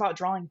cares about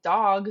drawing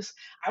dogs?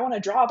 I want to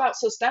draw about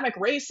systemic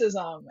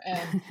racism.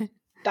 And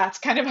that's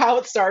kind of how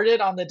it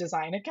started on the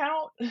design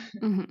account.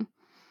 Hmm.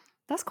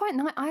 That's quite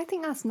nice. I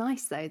think that's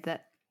nice though,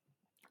 that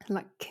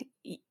like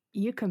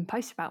you can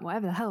post about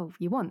whatever the hell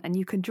you want, and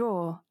you can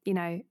draw,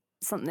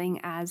 something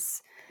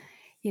as,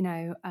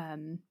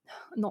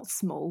 not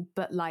small,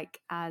 but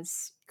like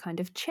as kind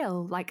of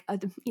chill, like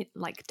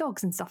like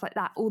dogs and stuff like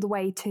that, all the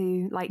way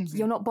to like Mhm.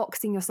 you're not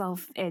boxing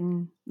yourself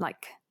in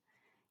like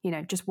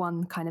just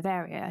one kind of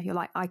area. You're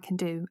like, I can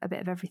do a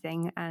bit of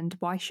everything, and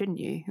why shouldn't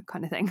you,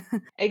 kind of thing.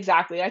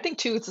 Exactly. I think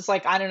too, it's just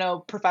like, I don't know,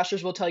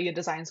 professors will tell you in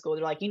design school,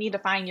 they're like, you need to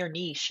find your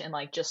niche and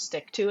like just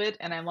stick to it.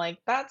 And I'm like,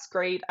 that's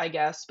great, I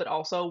guess. But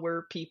also,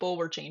 we're people,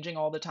 we're changing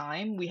all the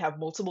time. We have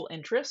multiple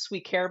interests,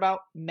 we care about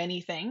many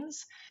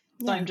things.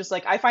 So Yeah. I'm just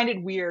like, I find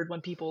it weird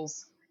when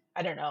people's,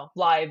 I don't know,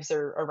 lives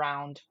are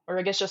around, or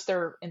I guess just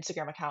their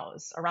Instagram account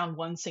is around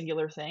one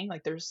singular thing.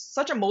 Like there's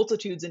such a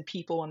multitudes in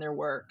people and their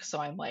work. So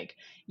I'm like,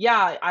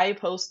 yeah, I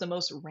post the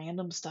most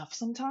random stuff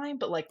sometime,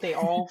 but like they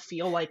all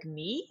feel like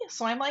me.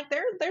 So I'm like,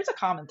 there's a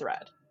common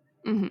thread.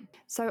 Hmm.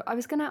 So I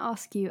was going to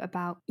ask you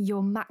about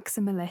your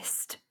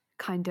maximalist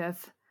kind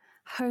of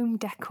home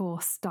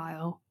decor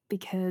style,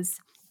 because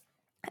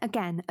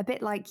again, a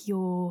bit like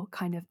your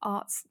kind of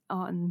art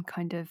and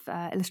kind of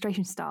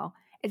illustration style,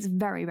 it's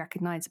very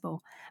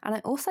recognizable. And I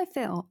also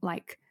feel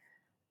like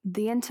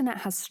the internet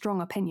has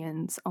strong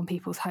opinions on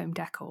people's home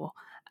decor.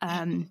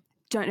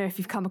 Don't know if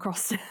you've come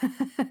across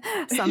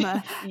some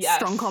strong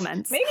Yes,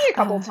 comments. maybe a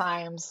couple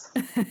times.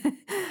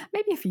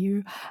 Maybe a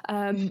few.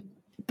 Um,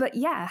 but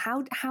yeah,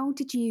 how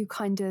did you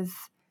kind of,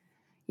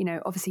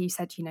 obviously you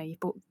said, you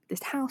bought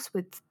this house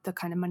with the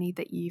kind of money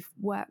that you've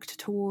worked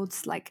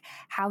towards. Like,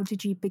 how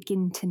did you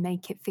begin to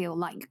make it feel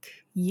like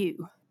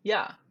you?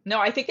 Yeah. No,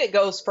 I think it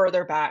goes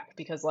further back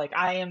because like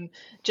I am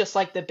just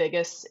like the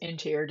biggest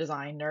interior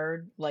design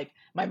nerd. Like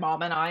my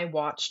mom and I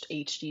watched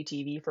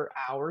HGTV for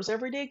hours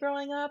every day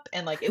growing up,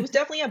 and like it was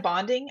definitely a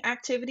bonding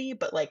activity,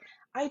 but like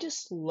I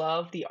just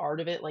love the art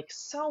of it like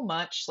so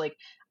much. Like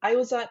I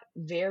was that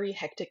very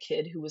hectic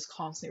kid who was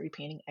constantly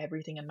repainting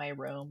everything in my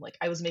room. Like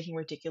I was making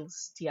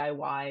ridiculous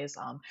DIYs,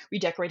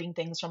 redecorating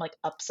things from like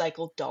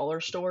upcycled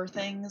dollar store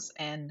things.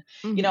 And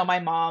Hmm. my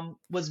mom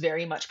was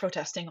very much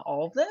protesting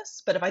all of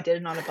this, but if I did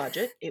it on a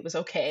budget, it was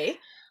okay.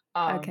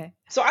 Okay.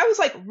 So I was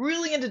like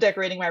really into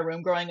decorating my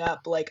room growing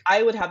up. Like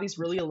I would have these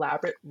really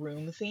elaborate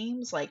room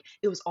themes. Like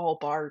it was all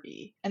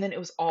Barbie, and then it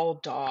was all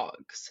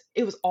dogs.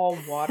 It was all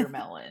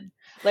watermelon.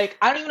 Like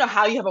I don't even know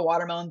how you have a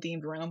watermelon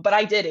themed room, but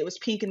I did. It was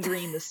pink and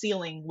green. The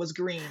ceiling was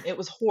green. It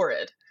was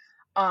horrid.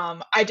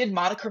 I did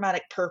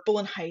monochromatic purple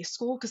in high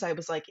school because I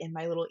was like in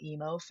my little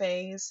emo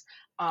phase.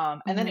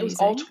 And then it was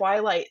all Amazing.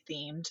 Twilight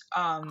themed.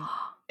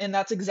 And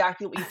that's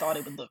exactly what you thought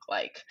it would look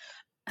like.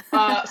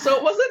 So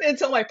it wasn't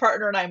until my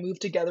partner and I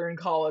moved together in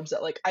college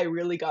that like I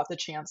really got the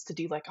chance to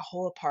do like a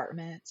whole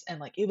apartment, and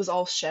like it was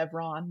all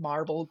chevron,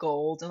 marble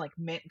gold, and like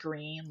mint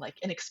green, like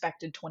an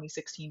expected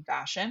 2016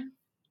 fashion.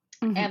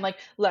 And Hmm. like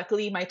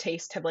luckily my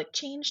tastes have like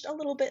changed a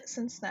little bit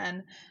since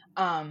then.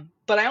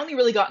 But I only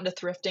really got into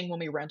thrifting when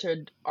we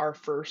rented our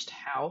first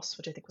house,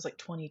 which I think was like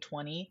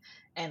 2020.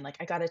 And like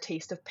I got a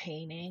taste of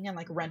painting and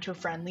like renter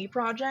friendly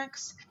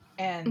projects.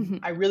 And Hmm.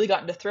 I really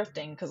got into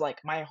thrifting because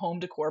like my home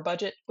decor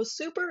budget was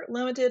super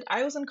limited.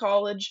 I was in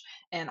college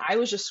and I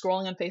was just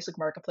scrolling on Facebook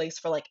Marketplace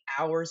for like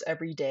hours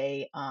every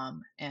day.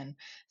 And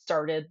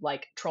started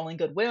like trolling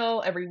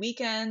Goodwill every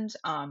weekend.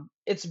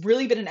 It's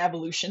really been an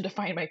evolution to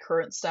find my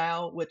current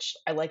style, which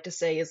I like to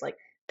say is like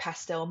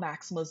pastel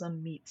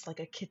maximalism meets like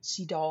a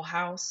kitschy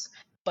dollhouse.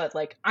 But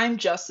like I'm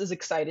just as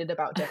excited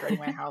about decorating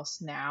my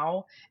house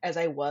now as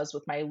I was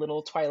with my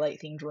little Twilight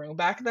themed room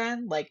back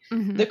then. Like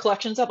Hmm. the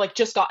collections have like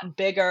just gotten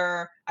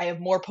bigger. I have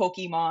more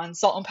Pokemon,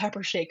 salt and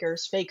pepper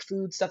shakers, fake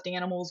food, stuffed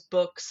animals,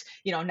 books,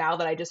 now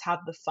that I just have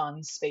the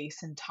fun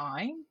space and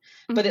time.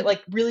 But it Hmm.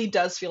 like really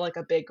does feel like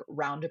a big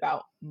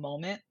roundabout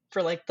moment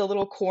for like the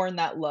little corn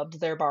that loved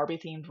their Barbie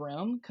themed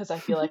room, because I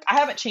feel like I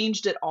haven't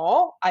changed at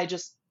all. I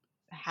just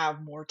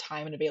have more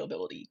time and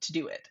availability to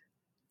do it.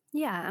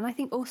 Yeah, and I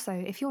think also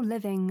if you're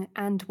living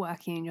and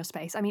working in your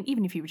space, I mean,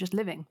 even if you were just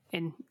living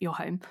in your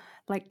home,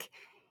 like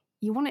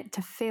you want it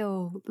to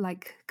feel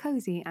like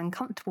cozy and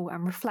comfortable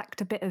and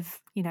reflect a bit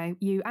of, you know,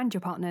 you and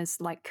your partner's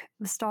like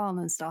the style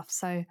and stuff.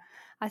 So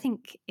I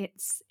think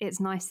it's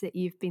nice that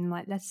you've been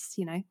like, let's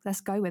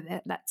go with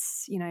it.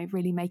 Let's,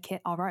 really make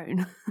it our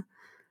own.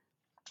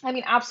 I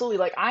mean, absolutely.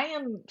 Like,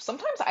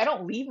 sometimes I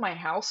don't leave my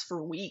house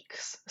for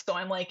weeks. So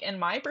I'm like, in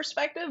my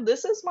perspective,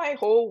 this is my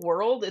whole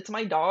world. It's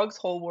my dog's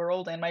whole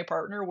world and my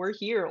partner. We're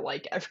here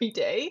like every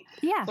day.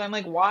 Yeah, So I'm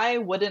like, why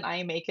wouldn't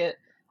I make it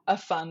a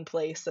fun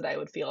place that I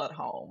would feel at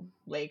home?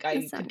 Like,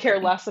 I could care exactly.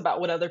 less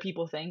about what other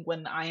people think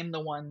when I am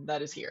the one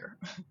that is here.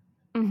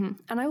 And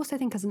I also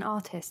think as an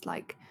artist,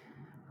 like,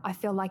 I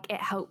feel like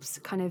it helps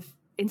kind of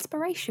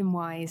inspiration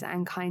wise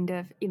and kind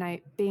of,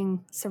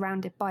 being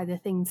surrounded by the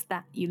things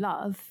that you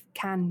love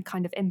can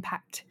kind of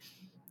impact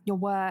your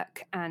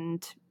work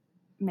and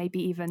maybe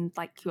even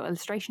like your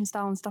illustration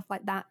style and stuff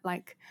like that.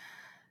 Like,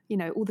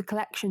 all the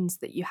collections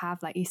that you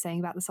have, like you're saying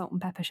about the salt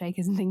and pepper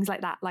shakers and things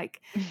like that.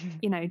 Like,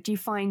 do you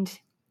find,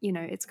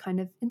 it's kind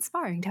of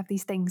inspiring to have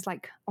these things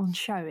like on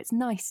show? It's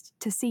nice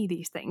to see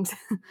these things.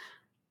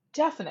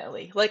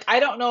 Definitely. Like,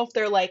 I don't know if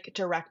they're, like,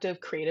 directive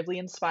creatively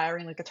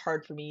inspiring, like, it's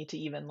hard for me to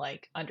even,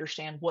 like,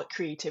 understand what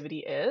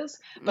creativity is,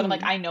 but I'm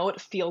like, Mm. I know it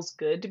feels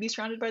good to be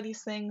surrounded by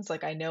these things,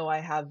 like, I know I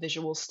have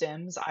visual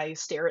stims, I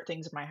stare at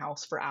things in my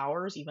house for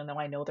hours, even though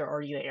I know they're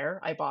already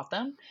there, I bought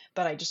them,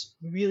 but I just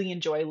really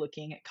enjoy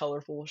looking at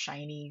colorful,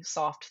 shiny,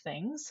 soft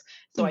things,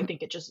 so I Mhm.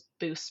 think it just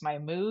boosts my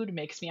mood,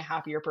 makes me a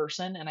happier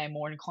person, and I'm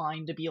more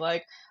inclined to be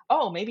like,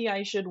 "Oh, maybe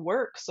I should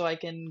work so I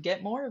can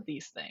get more of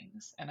these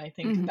things," and I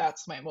think Mhm.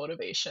 that's my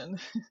motivation.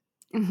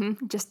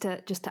 Just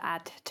to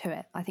add to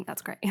it, I think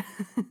that's great.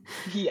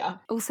 Yeah.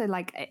 Also,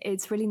 like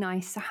it's really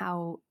nice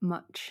how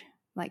much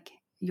like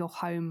your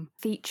home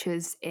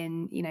features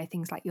in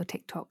things like your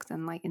TikToks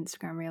and like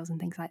Instagram reels and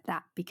things like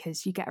that,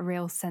 because you get a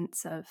real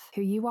sense of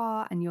who you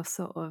are and your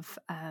sort of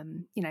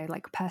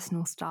like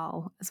personal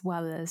style, as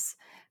well as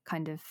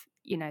kind of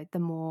the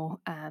more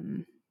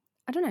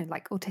I don't know,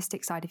 like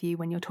autistic side of you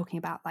when you're talking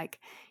about like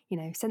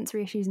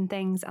sensory issues and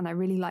things. And I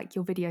really like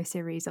your video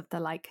series of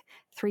the like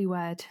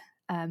 3-word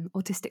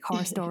autistic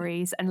horror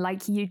stories, and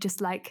like you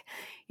just like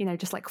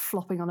just like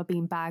flopping on a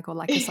bean bag or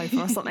like a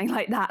sofa or something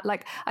like that.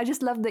 Like I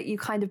just love that you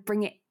kind of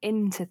bring it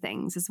into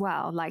things as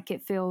well, like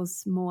it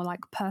feels more like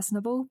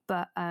personable.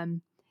 But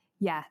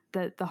yeah,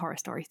 the horror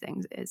story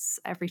things is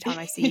every time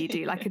I see you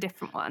do like a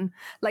different one.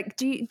 Like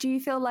do you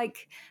feel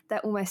like they're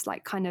almost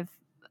like kind of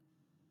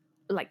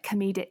like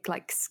comedic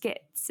like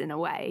skits in a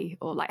way,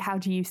 or like how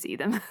do you see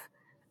them?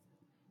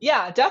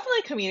 Yeah,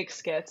 definitely comedic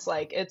skits.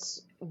 Like, it's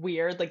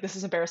weird. Like, this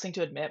is embarrassing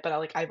to admit,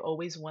 but I've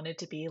always wanted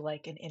to be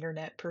like an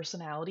internet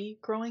personality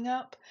growing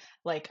up.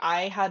 Like,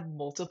 I had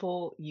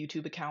multiple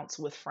YouTube accounts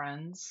with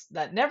friends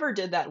that never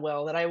did that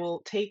well, that I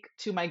will take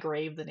to my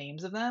grave the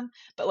names of them.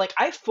 But like,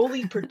 I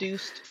fully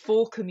produced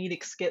full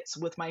comedic skits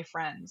with my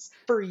friends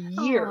for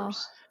Oh,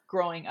 years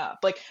growing up.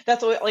 Like,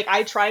 that's what, like,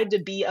 I tried to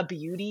be a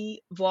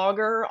beauty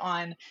vlogger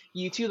on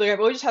YouTube. Like,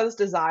 I've always just had this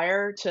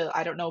desire to,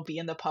 I don't know, be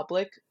in the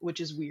public, which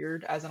is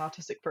weird as an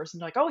autistic person.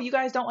 Like, oh, you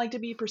guys don't like to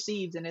be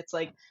perceived. And it's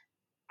like,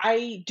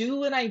 I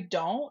do and I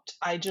don't.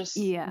 I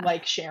just yeah.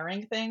 like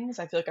sharing things.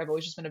 I feel like I've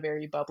always just been a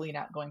very bubbly and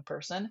outgoing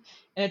person.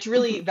 And it's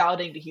really Mhm.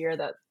 validating to hear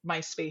that my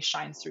space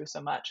shines through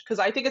so much. Because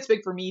I think it's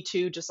big for me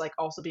too, just like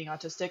also being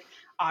autistic.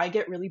 I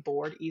get really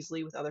bored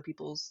easily with other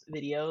people's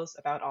videos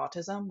about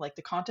autism. Like,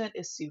 the content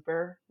is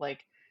super like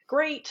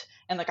great,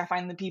 and like I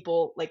find the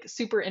people like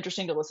super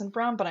interesting to listen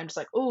from, but I'm just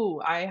like,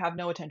 oh, I have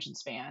no attention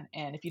span.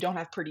 And if you don't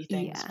have pretty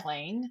things Yeah.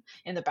 playing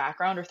in the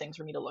background or things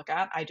for me to look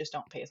at, I just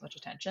don't pay as much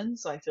attention.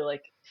 So I feel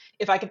like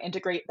if I can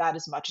integrate that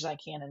as much as I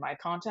can in my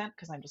content,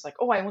 because I'm just like,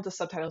 oh, I want the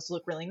subtitles to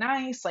look really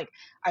nice. Like,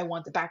 I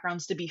want the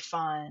backgrounds to be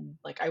fun.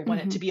 Like, I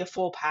want it to Mhm. be a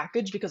full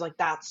package because, like,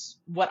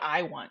 that's what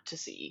I want to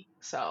see.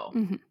 So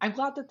Mhm. I'm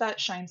glad that that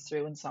shines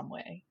through in some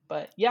way.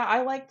 But yeah,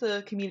 I like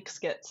the comedic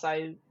skits.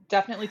 I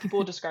definitely,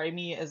 people describe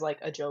me as like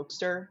a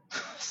jokester.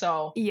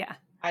 So Yeah.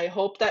 I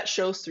hope that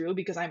shows through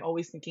because I'm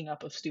always thinking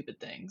up of stupid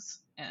things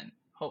and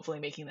hopefully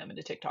making them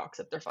into TikToks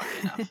if they're funny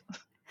enough.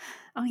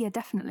 Oh yeah,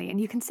 definitely. And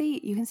you can see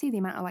the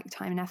amount of like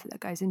time and effort that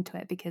goes into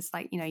it, because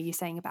like, you're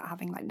saying about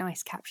having like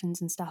nice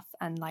captions and stuff,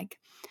 and like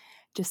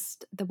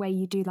just the way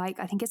you do, like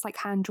I think it's like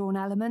hand drawn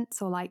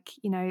elements, or like,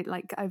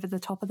 like over the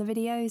top of the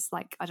videos,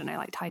 like I don't know,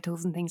 like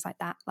titles and things like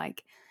that.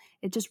 Like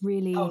it just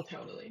Oh, really,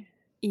 totally.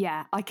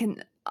 yeah, I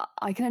can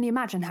only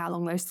imagine how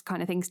long those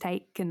kind of things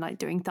take, and like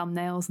doing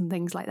thumbnails and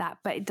things like that.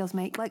 But it does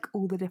make like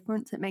all the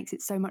difference. It makes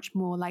it so much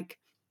more like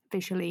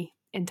visually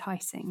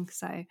enticing.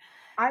 So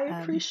I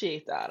um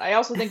appreciate that. I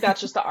also think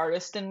that's just the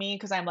artist in me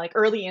because I'm like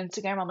early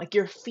Instagram, I'm like,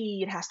 your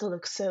feed has to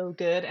look so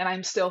good. And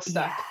I'm still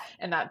yeah. stuck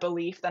in that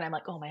belief that I'm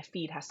like, oh, my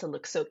feed has to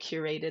look so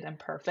curated and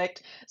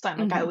perfect. So I'm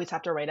like, I Hmm. always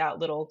have to write out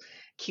little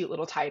cute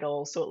little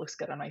titles so it looks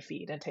good on my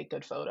feed and take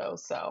good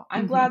photos. So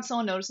I'm Hmm. glad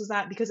someone notices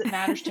that because it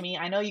matters to me.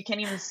 I know you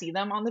can't even see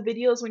them on the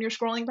videos when you're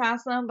scrolling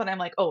past them, but I'm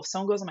like, oh, if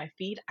someone goes on my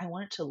feed, I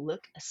want it to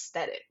look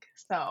aesthetic.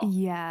 So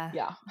Yeah.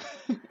 yeah.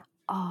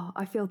 Oh,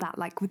 I feel that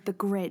like with the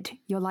grid,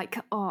 you're like,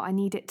 oh, I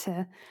need it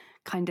to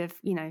kind of,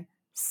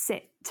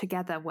 sit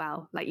together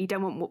well. Like you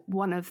don't want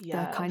one of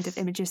the kind of Yes.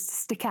 images to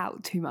stick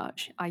out too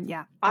much. I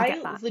I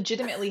get that.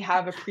 legitimately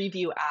have a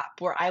preview app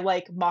where I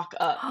like mock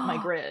up my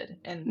grid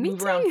and Me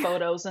move around too.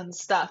 photos and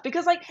stuff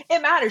because like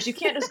it matters. You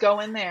can't just go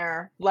in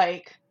there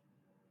like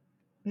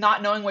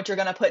not knowing what you're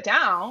going to put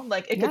down.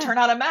 Like it could Yeah. turn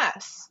out a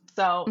mess.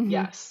 So, Hmm.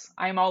 yes,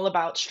 I'm all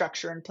about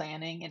structure and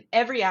planning in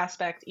every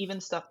aspect, even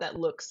stuff that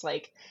looks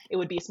like it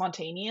would be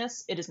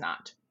spontaneous. It is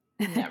not.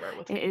 Never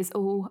with It me. is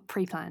all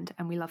pre-planned,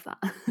 and we love that.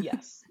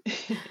 Yes.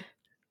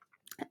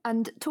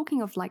 And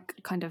talking of like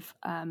kind of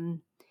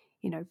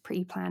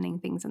pre-planning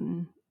things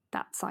and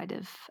that side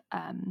of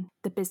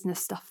the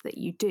business stuff that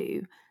you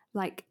do,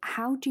 like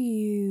how do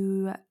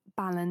you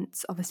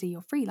balance obviously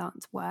your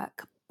freelance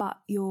work but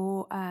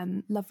your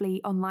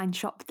lovely online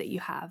shop that you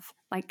have?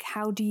 Like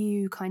how do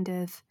you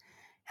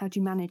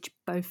manage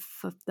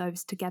both of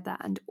those together,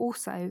 and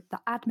also the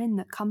admin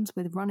that comes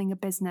with running a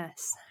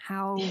business?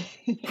 How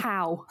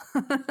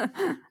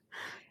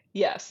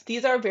Yes,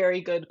 these are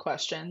very good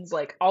questions.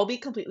 Like, I'll be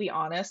completely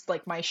honest,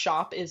 like, my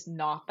shop is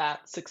not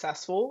that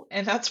successful,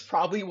 and that's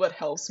probably what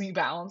helps me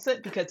balance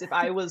it because if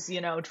I was,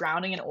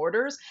 drowning in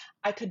orders,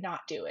 I could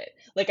not do it.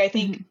 Like, I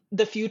think Mhm.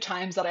 the few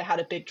times that I had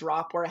a big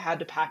drop where I had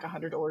to pack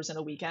 100 orders in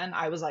a weekend,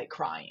 I was like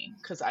crying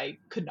because I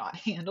could not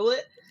handle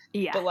it.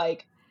 Yeah. But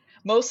like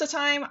most of the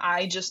time,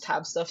 I just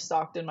have stuff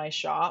stocked in my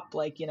shop,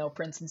 like,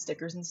 prints and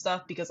stickers and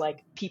stuff, because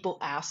like people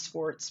asked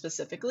for it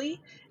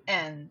specifically.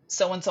 And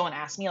so when someone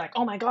asks me, like,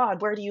 oh my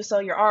God, where do you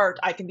sell your art?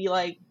 I can be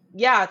like,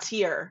 yeah, it's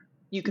here.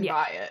 You can Yeah.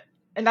 buy it.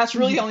 And that's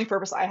really the Mhm. only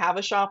purpose I have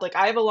a shop. Like,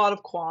 I have a lot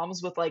of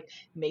qualms with like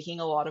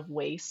making a lot of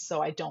waste.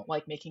 So I don't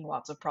like making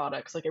lots of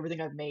products. Like, everything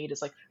I've made is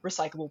like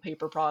recyclable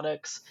paper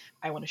products.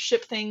 I want to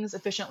ship things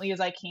efficiently as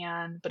I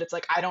can, but it's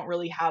like I don't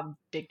really have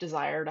big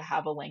desire to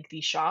have a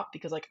lengthy shop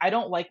because like I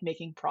don't like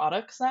making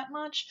products that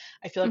much.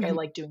 I feel like I Mhm.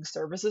 like doing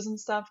services and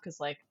stuff because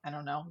like I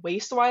don't know,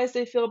 waste wise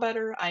they feel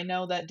better. I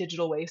know that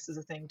digital waste is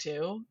a thing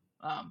too.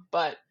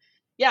 But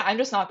yeah, I'm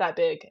just not that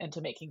big into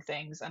making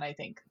things, and I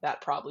think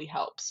that probably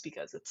helps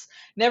because it's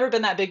never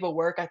been that big of a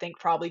work. I think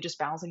probably just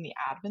balancing the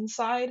admin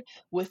side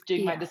with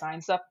doing my Yeah.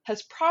 design stuff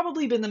has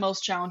probably been the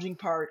most challenging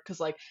part because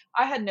like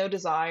I had no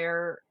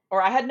desire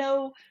or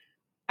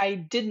I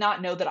did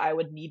not know that I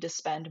would need to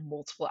spend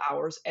multiple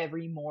hours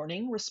every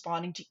morning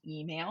responding to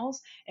emails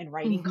and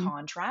writing Mhm.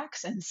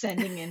 contracts and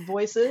sending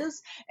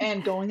invoices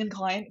and going in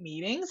client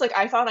meetings. Like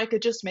I thought I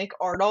could just make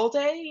art all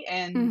day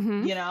and,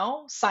 Mhm.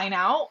 sign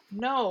out.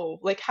 No,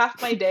 like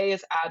half my day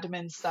is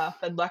admin stuff.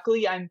 And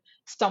luckily I'm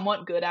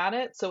somewhat good at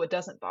it, so it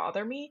doesn't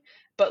bother me.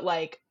 But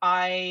like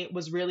I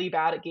was really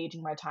bad at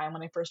gauging my time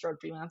when I first started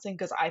freelancing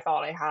because I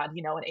thought I had,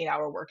 an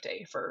 8-hour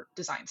workday for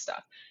design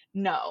stuff.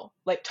 No,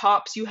 like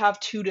tops, you have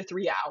 2 to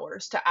 3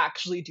 hours to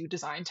actually do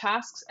design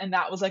tasks. And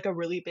that was like a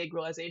really big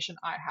realization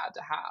I had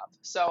to have.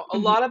 So a Mhm.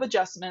 lot of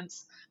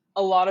adjustments,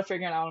 a lot of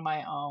figuring out on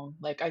my own.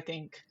 Like I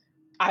think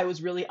I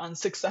was really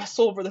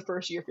unsuccessful for the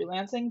first year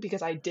freelancing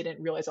because I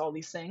didn't realize all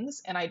these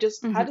things and I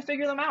just had Mhm. to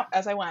figure them out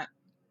as I went.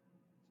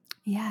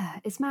 Yeah,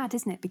 it's mad,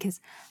 isn't it? Because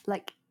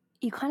like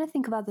you kind of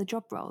think of other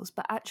job roles,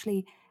 but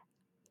actually,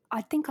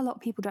 I think a lot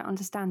of people don't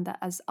understand that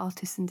as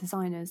artists and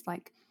designers,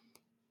 like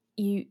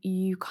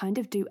you kind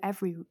of do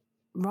every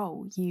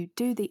role. You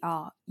do the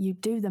art, you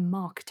do the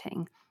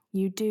marketing,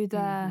 you do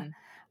the Hmm.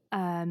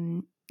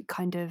 um,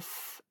 kind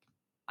of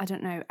I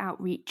don't know,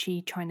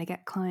 outreachy, trying to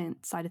get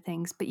client side of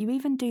things, but you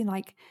even do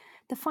like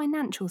the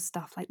financial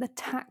stuff, like the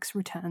tax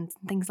returns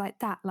and things like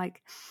that.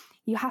 Like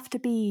you have to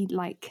be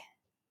like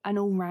an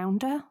all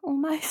rounder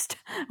almost,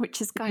 which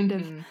is kind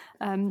of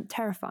Hmm.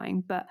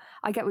 terrifying. But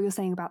I get what you're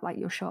saying about like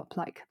your shop.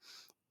 Like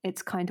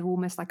it's kind of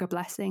almost like a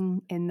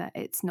blessing in that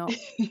it's not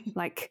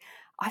like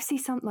I see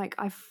some like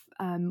I've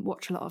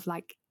watched a lot of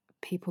like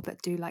people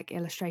that do like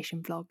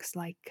illustration vlogs,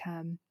 like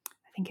I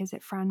think is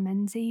it Fran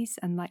Menzies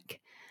and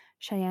like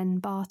Cheyenne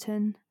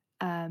Barton,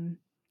 um,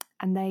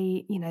 and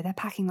they're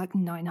packing like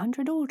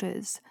 900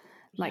 orders,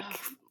 Yeah.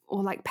 like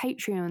or like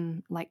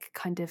Patreon like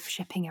kind of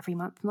shipping every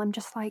month, and I'm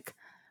just like.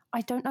 I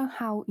don't know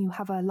how you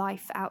have a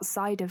life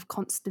outside of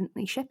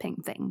constantly shipping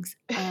things.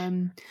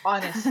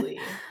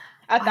 Honestly,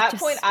 at I that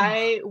point just,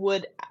 I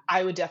would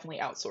definitely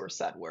outsource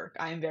that work.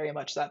 I am very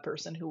much that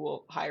person who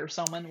will hire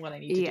someone when I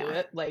need to do yeah.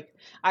 it. Like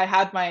I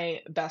had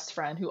my best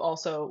friend who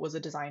also was a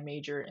design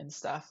major and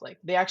stuff. Like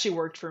they actually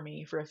worked for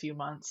me for a few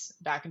months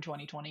back in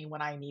 2020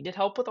 when I needed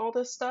help with all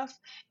this stuff.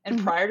 And Mhm.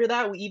 prior to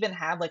that, we even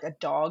had like a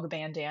dog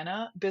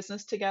bandana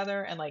business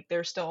together and like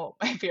they're still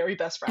my very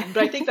best friend.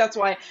 But I think that's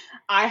why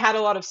I had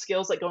a lot of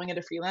skills like going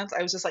into freelance.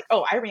 I was just like,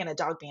 "Oh, I ran a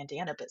dog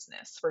bandana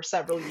business for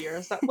several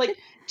years." That like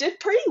did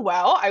pretty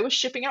well. I was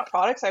shipping out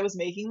products, I was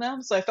making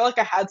them. So I felt like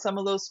I had some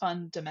of those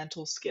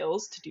fundamental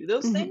skills to do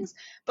those Mhm. things.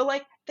 But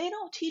like they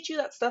don't teach you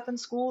that stuff in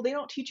school. They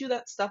don't teach you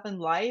that stuff in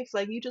life.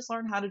 Like you just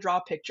learn how to draw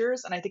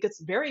pictures. And I think it's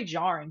very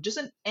jarring, just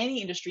in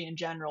any industry in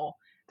general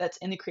that's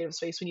in the creative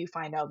space when you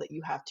find out that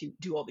you have to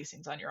do all these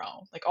things on your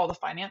own. Like all the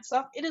finance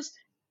stuff, it is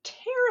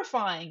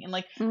terrifying. And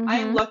like, I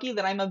am Mm-hmm. lucky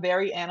that I'm a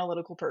very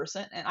analytical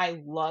person and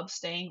I love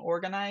staying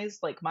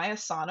organized. Like, my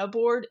Asana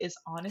board is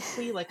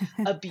honestly like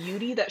a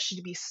beauty that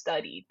should be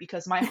studied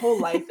because my whole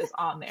life is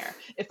on there.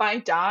 If I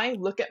die,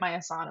 look at my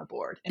Asana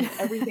board and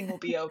everything will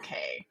be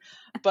okay.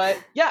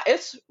 But yeah,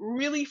 it's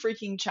really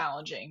freaking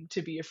challenging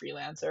to be a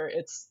freelancer.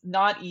 It's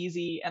not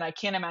easy. And I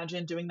can't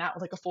imagine doing that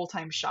with like a full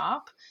time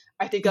shop.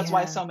 I think that's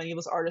why Yeah. so many of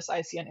those artists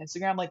I see on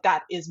Instagram, like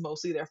that is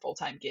mostly their full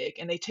time gig,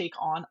 and they take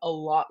on a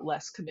lot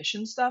less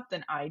commission stuff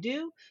than I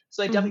do.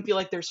 So I definitely Mm-hmm. feel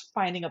like there's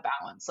finding a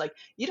balance. Like,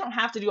 you don't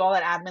have to do all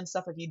that admin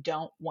stuff if you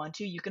don't want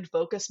to. You can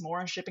focus more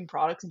on shipping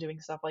products and doing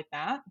stuff like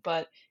that.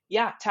 But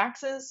yeah,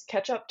 taxes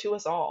catch up to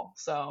us all.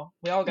 So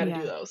we all got to do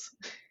Yeah. those.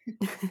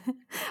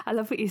 I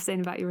love what you're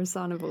saying about your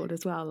Asana board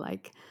as well.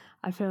 Like,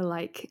 I feel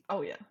like,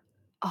 Oh, yeah.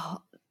 oh,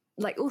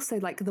 like also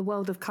like the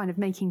world of kind of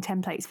making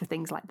templates for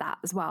things like that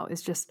as well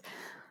is just,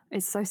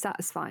 it's so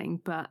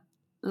satisfying. But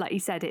like you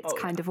said, it's Oh,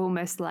 kind yeah. of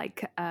almost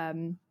like a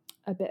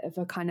bit of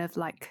a kind of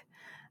like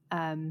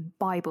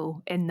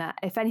Bible in that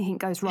if anything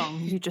goes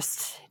wrong, you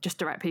just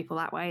direct people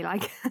that way.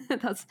 Like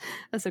that's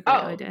a great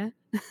Oh, idea.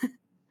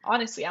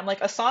 honestly, I'm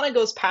like, Asana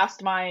goes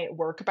past my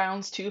work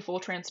bounds too, full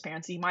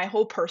transparency. My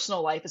whole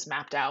personal life is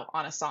mapped out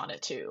on Asana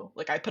too.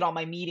 Like, I put all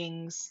my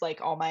meetings, like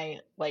all my,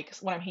 like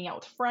when I'm hanging out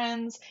with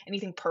friends,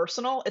 anything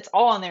personal, it's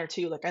all on there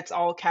too. Like, it's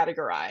all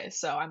categorized.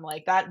 So I'm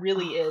like, that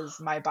really is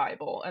my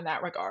Bible in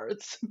that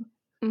regards.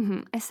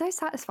 Mm-hmm. It's so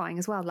satisfying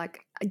as well,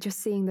 like just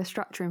seeing the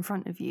structure in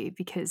front of you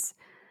because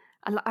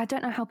I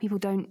don't know how people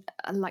don't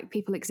like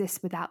people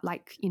exist without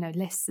like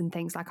lists and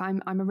things. Like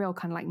I'm a real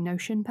kind of like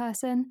Notion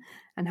person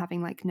and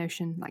having like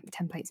Notion like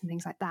templates and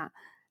things like that.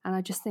 And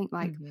I just think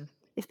like Mhm.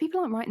 if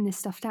people aren't writing this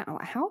stuff down,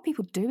 like how are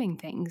people doing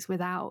things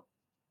without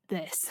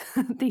this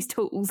these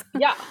tools?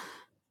 Yeah.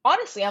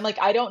 Honestly, I'm like,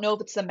 I don't know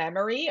if it's the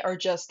memory or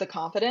just the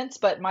confidence,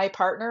 but my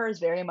partner is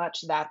very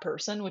much that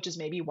person, which is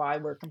maybe why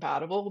we're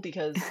compatible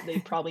because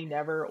they've probably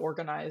never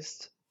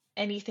organized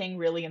anything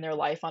really in their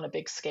life on a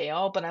big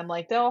scale. But I'm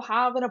like, they'll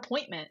have an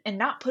appointment and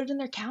not put it in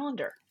their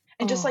calendar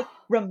and just Oh. like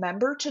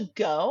remember to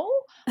go.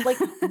 Like,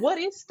 what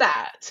is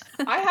that?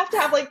 I have to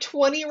have like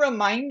 20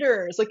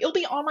 reminders. Like, it'll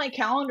be on my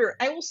calendar.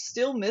 I will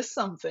still miss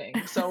something.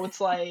 So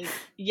it's like,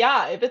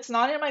 yeah, if it's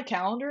not in my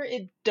calendar,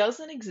 it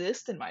doesn't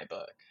exist in my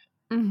book.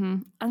 Mm-hmm.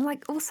 And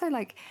like also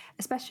like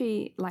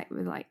especially like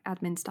with like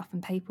admin stuff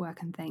and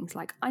paperwork and things,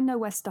 like I know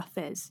where stuff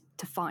is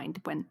to find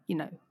when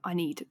I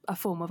need a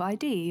form of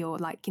ID or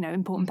like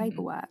important Mhm.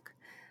 paperwork,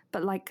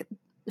 but like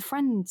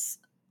friends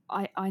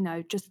I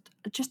know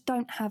just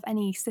don't have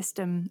any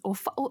system or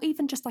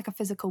even just like a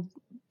physical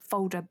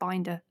folder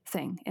binder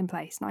thing in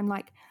place, and I'm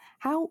like,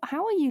 how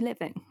are you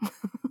living?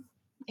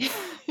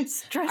 I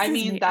Stresses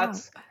mean, me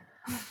out.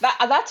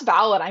 that's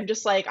valid. I'm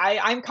just like,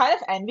 I'm kind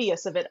of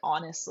envious of it,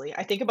 honestly.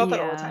 I think about that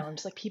all the Yeah. time. I'm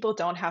just like, people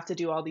don't have to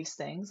do all these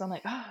things. I'm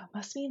like, oh,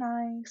 must be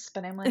nice.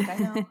 But I'm like, I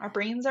know our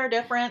brains are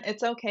different.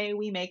 It's okay.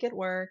 We make it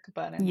work.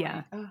 But I'm Yeah.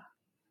 like, oh,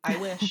 I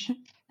wish.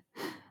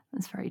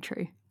 That's very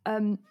true.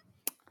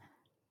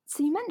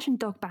 So you mentioned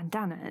dog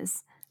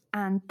bandanas,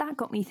 and that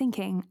got me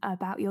thinking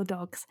about your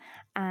dogs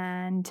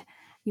and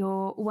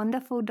your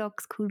wonderful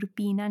dogs called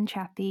Bean and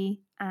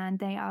Chappie, and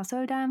they are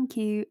so damn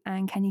cute.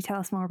 And can you tell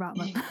us more about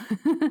them?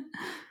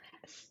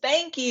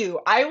 Thank you.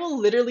 I will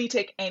literally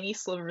take any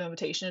sliver of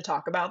invitation to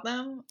talk about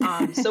them.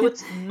 So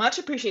it's much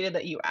appreciated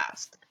that you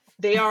asked.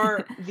 They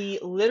are the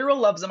literal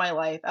loves of my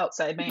life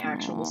outside my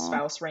actual Aww.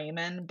 spouse,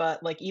 Raymond,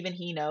 but like even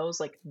he knows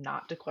like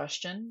not to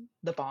question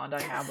the bond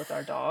I have with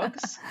our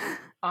dogs.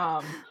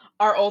 Um,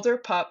 our older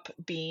pup,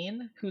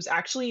 Bean, who's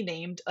actually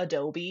named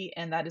Adobe,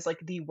 and that is like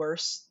the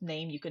worst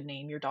name you could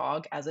name your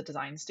dog as a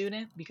design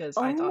student because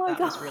I Oh thought my that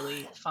god. was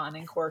really fun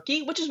and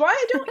quirky, which is why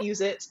I don't use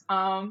it.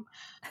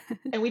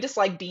 And we just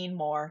like Bean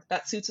more.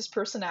 That suits his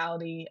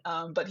personality.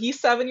 But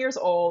he's 7 years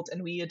old,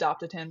 and we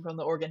adopted him from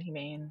the Oregon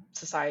Humane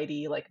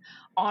Society, like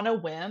on a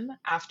whim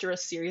after a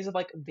series of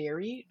like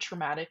very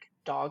traumatic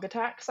dog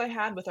attacks I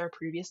had with our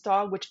previous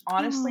dog, which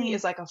honestly Oh.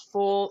 is like a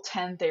full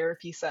 10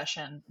 therapy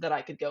session that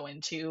I could go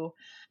into.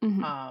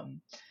 Mhm.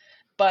 Um,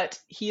 but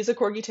he's a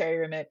Corgi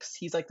Terrier mix.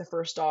 He's like the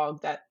first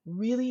dog that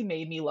really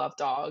made me love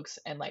dogs.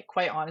 And like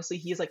quite honestly,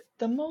 he's like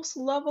the most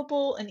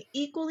lovable and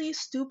equally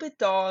stupid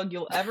dog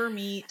you'll ever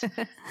meet.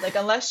 Like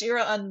unless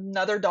you're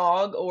another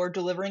dog or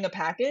delivering a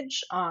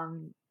package,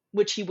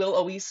 which he will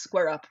always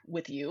square up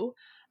with you.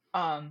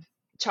 Um,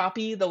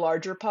 Choppy, the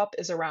larger pup,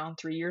 is around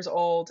 3 years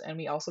old, and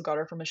we also got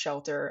her from a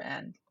shelter.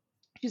 And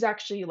she's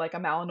actually like a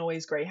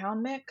Malinois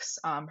Greyhound mix.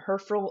 Her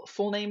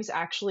full name is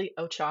actually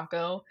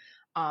Ochako.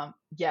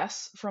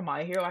 Yes, from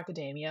My Hero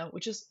Academia,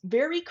 which is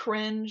very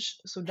cringe,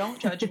 so don't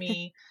judge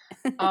me.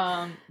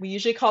 We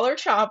usually call her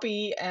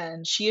Choppy,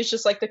 and she is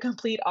just like the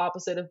complete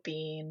opposite of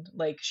Bean.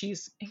 Like,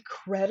 she's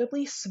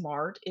incredibly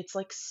smart. It's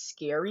like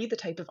scary the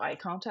type of eye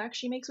contact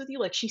she makes with you.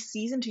 Like, she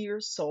sees into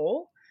your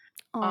soul.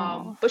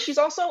 Oh. But she's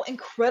also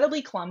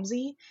incredibly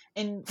clumsy,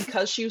 and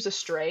because she was a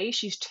stray,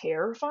 she's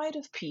terrified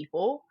of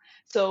people.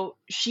 So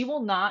she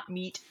will not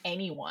meet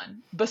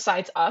anyone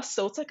besides us.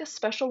 So it's like a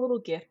special little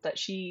gift that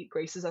she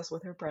graces us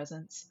with her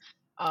presence.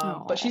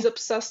 But she's Oh.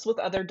 obsessed with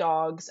other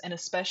dogs, and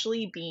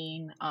especially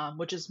Bean,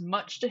 which is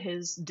much to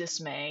his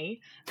dismay.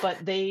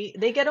 But they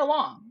get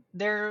along.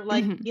 They're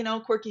like,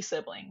 Mhm. quirky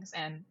siblings,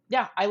 and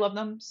yeah, I love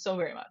them so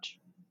very much.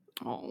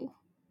 Oh.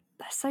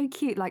 They're so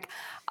cute. Like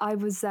I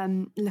was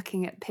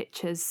looking at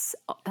pictures.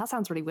 Oh, that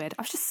sounds really weird.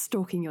 I was just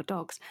stalking your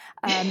dogs.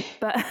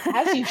 But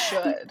As you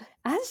should.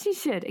 as you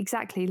should,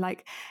 exactly.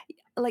 Like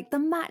the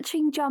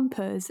matching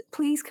jumpers.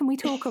 Please, can we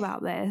talk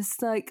about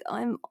this? Like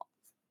I'm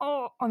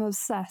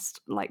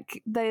obsessed.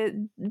 Like they're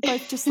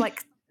both just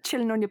like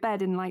chilling on your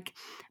bed in like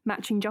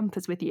matching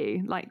jumpers with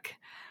you. Like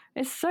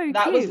it's so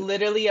That was cute.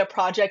 literally a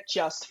project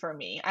just for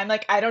me. I'm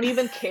like, I don't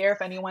even care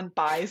if anyone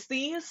buys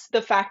these.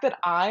 The fact that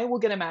I will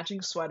get a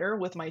matching sweater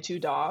with my two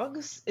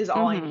dogs is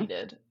all I Mhm.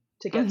 needed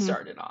to get Mhm.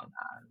 started on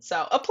that.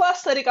 So, a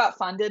plus that it got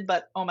funded,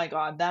 but oh my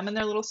God, them and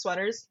their little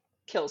sweaters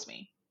kills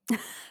me.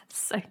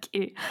 So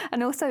cute.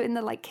 And also in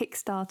the like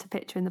Kickstarter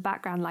picture in the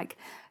background, like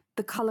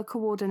the color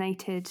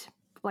coordinated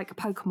like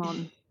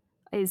Pokemon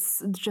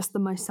is just the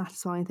most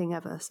satisfying thing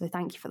ever. So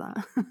thank you for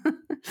that.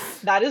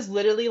 That is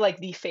literally like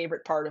the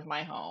favorite part of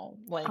my home.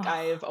 Like, Oh,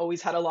 I've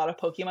always had a lot of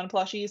Pokemon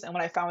plushies, and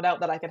when I found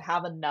out that I could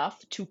have enough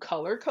to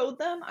color code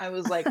them, I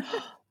was like,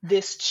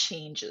 this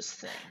changes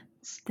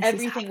things. this is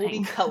Everything will be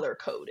happening. color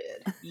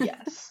coded.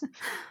 Yes.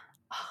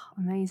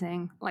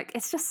 Amazing. Like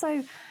it's just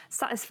so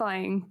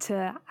satisfying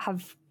to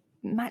have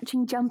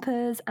matching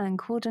jumpers and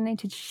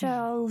coordinated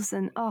shells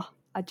and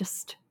I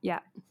just yeah,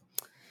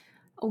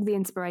 all the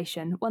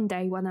inspiration. One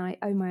day when I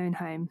own my own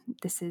home,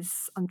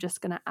 I'm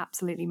just gonna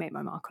absolutely make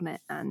my mark on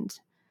it. And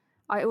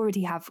I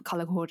already have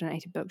color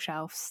coordinated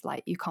bookshelves.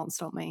 Like you can't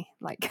stop me.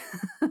 Like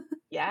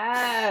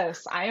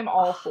Yes, I am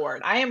all for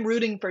it. I am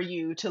rooting for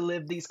you to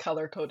live these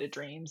color-coded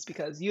dreams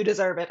because you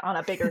deserve it on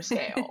a bigger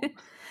scale.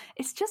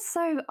 it's just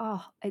so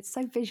it's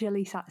so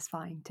visually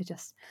satisfying to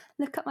just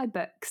look at my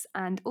books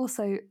and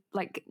also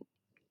like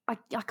I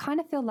kind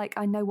of feel like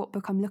I know what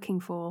book I'm looking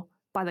for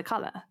by the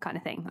color kind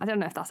of thing. I don't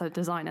know if that's a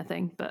designer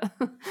thing, but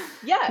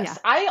yeah. Yes,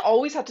 I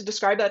always have to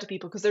describe that to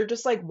people because they're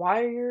just like,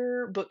 "Why are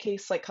your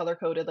bookcase like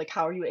color-coded? Like,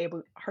 how are you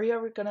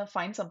ever gonna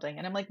find something?"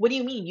 And I'm like, "What do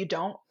you mean? You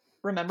don't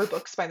remember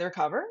books by their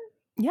cover?"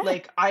 Yeah.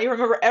 Like, I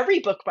remember every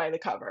book by the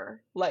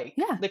cover. Like,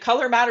 Yeah. the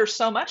color matters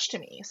so much to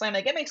me. So I'm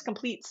like, it makes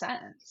complete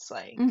sense.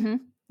 Like, Mm-hmm.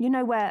 You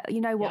know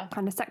yeah, what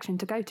kind of section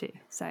to go to.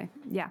 So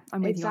yeah,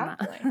 I'm with you on that.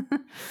 exactly.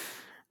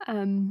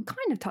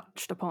 Kind of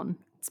touched upon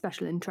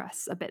special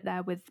interests a bit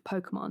there with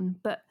Pokemon,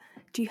 but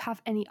do you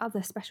have any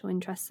other special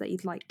interests that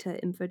you'd like to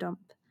info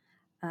dump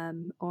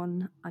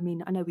on? I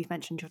mean, I know we've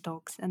mentioned your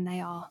dogs and they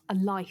are a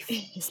life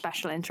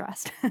special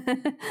interest,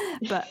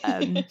 but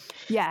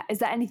yeah, is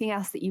there anything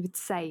else that you would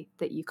say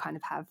that you kind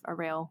of have a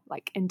real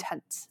like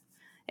intense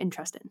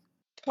interest in?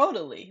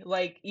 Totally.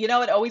 Like, it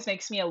always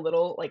makes me a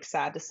little like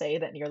sad to say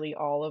that nearly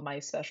all of my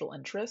special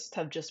interests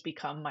have just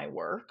become my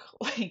work.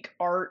 Like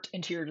art,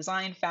 interior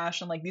design,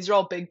 fashion, like these are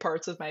all big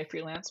parts of my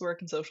freelance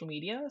work and social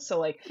media. So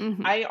like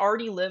Mm-hmm. I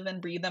already live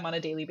and breathe them on a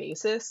daily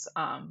basis.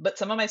 But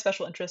some of my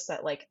special interests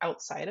that like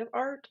outside of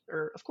art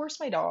are of course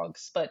my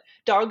dogs, but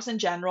dogs in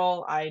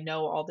general, I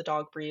know all the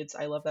dog breeds.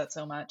 I love that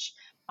so much.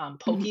 Mm-hmm.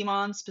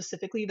 Pokemon,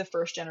 specifically the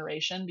first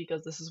generation,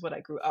 because this is what I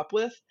grew up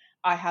with.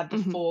 I had the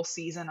Mm-hmm. full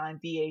season on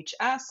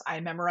VHS. I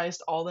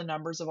memorized all the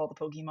numbers of all the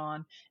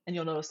Pokemon, and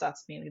you'll notice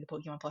that's mainly the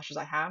Pokemon plushes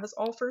I have is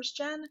all first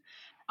gen.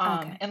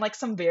 Okay. And like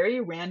some very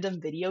random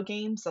video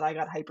games that I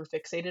got hyper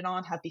fixated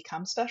on have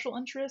become special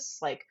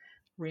interests, like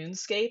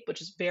RuneScape,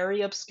 which is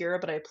very obscure,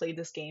 but I played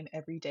this game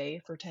every day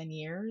for 10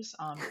 years.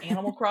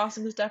 Animal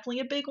Crossing is definitely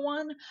a big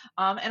one.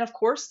 And of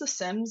course, The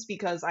Sims,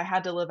 because I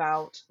had to live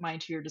out my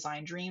interior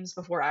design dreams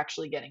before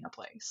actually getting a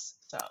place.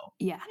 So,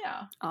 Yeah.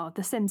 yeah. Oh,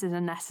 The Sims is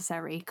a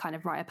necessary kind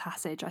of rite of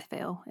passage, I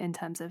feel, in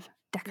terms of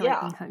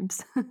Yeah. decorating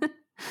homes.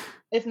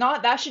 If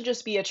not, that should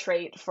just be a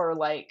trait for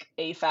like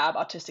AFAB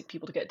autistic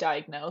people to get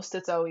diagnosed.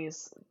 It's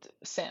always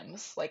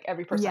Sims. Like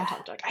every person I Yeah,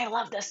 talk to, like, I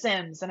love The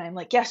Sims. And I'm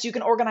like, yes, you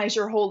can organize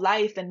your whole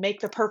life and make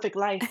the perfect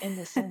life in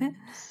The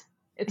Sims.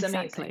 It's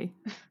amazing. exactly.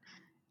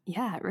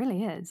 Yeah, it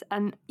really is.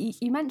 And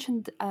you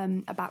mentioned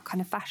about kind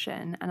of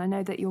fashion, and I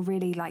know that you're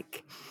really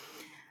like,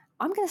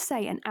 I'm going to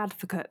say an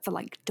advocate for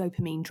like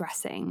dopamine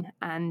dressing.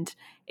 And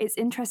it's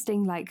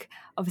interesting, like,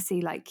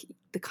 obviously, like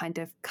the kind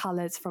of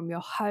colors from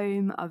your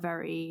home are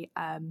very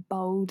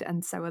bold,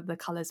 and so are the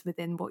colors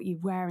within what you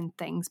wear and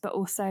things. But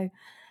also,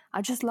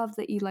 I just love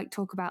that you like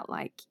talk about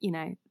like,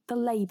 the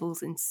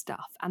labels and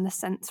stuff and the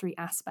sensory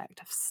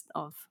aspect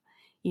of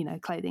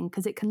clothing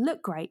because it can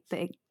look great, but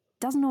it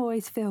doesn't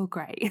always feel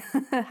great.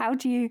 Yes. How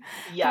do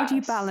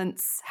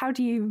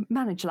you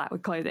manage that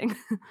with clothing?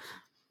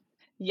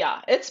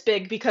 Yeah, it's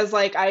big because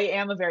like I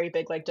am a very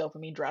big like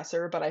dopamine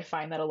dresser, but I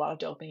find that a lot of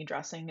dopamine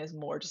dressing is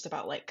more just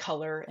about like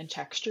color and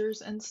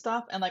textures and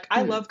stuff. And like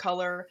I Mm, love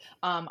color.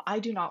 I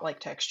do not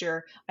like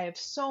texture. I have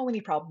so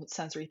many problems with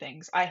sensory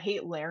things. I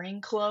hate layering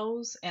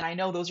clothes, and I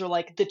know those are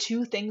like the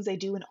two things they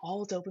do in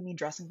all dopamine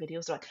dressing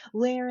videos. They're like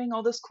layering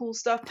all this cool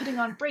stuff, putting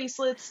on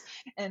bracelets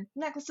and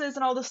necklaces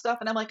and all this stuff,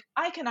 and I'm like,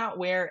 I cannot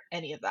wear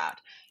any of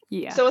that.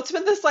 yeah. So it's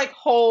been this like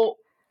whole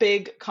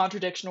big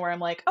contradiction where I'm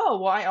like, oh,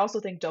 well, I also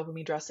think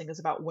dopamine dressing is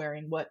about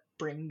wearing what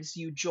brings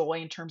you joy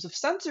in terms of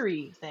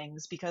sensory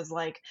things because,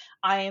 like,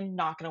 I am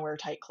not going to wear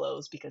tight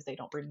clothes because they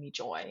don't bring me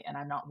joy and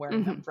I'm not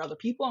wearing them Hmm. for other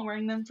people. I'm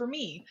wearing them for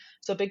me.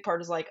 So a big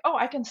part is like, oh,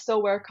 I can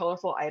still wear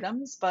colorful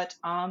items, but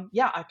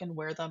yeah, I can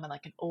wear them in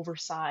like an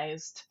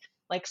oversized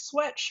like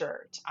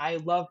sweatshirt. I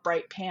love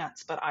bright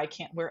pants, but I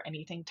can't wear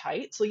anything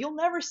tight. So you'll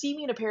never see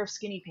me in a pair of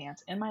skinny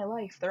pants in my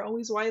life. They're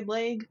always wide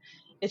leg.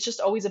 It's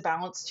just always a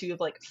balance too of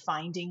like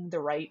finding the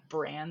right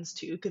brands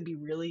too can be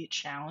really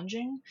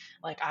challenging.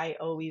 Like I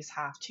always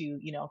have to,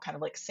 kind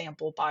of like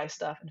sample buy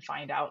stuff and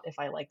find out if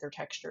I like their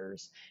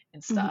textures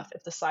and Hmm. stuff,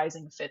 if the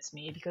sizing fits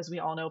me, because we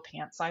all know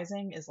pant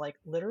sizing is like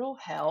literal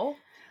hell.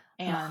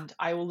 Oh. And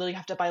I will literally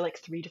have to buy like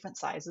three different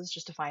sizes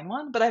just to find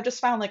one. But I've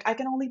just found like I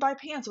can only buy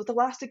pants with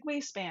elastic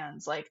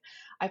waistbands. Like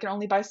I can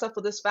only buy stuff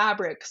with this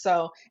fabric.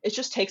 So it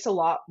just takes a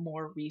lot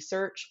more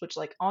research, which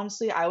like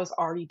honestly I was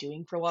already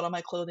doing for a lot of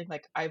my clothing.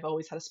 Like I've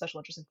always had a special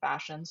interest in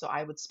fashion. So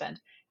I would spend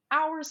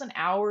hours and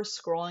hours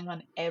scrolling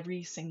on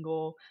every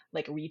single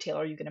like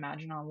retailer you can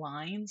imagine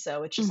online.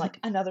 So it's just Hmm. like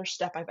another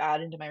step I've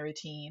added into my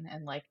routine.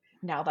 And like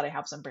now that I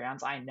have some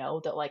brands, I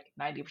know that like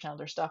 90% of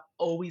their stuff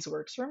always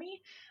works for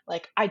me.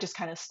 Like I just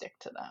kind of stick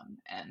to them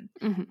and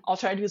Hmm. I'll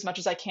try to do as much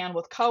as I can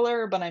with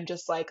color, but I'm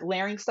just like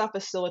layering stuff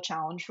is still a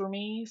challenge for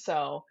me.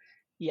 So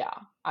yeah,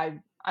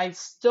 I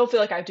still feel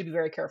like I have to be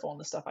very careful in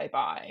the stuff I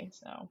buy.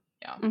 So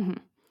yeah. Hmm.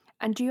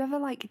 And do you ever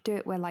like do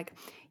it where like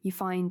you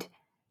find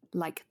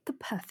like the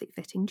perfect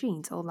fitting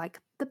jeans or like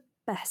the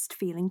best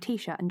feeling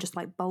t-shirt and just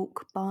like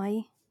bulk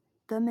buy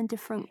them in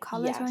different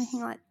colors or anything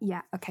Yes. like?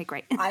 Yeah, okay,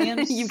 great. I am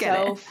You get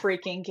it. so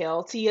freaking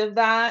guilty of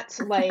that.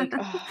 Like,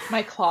 ugh,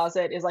 my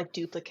closet is like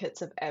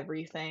duplicates of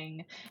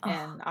everything, Oh,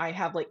 and I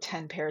have like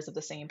 10 pairs of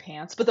the same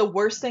pants. But the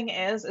worst thing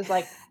is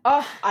like,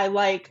 oh, I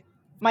like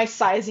my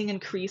sizing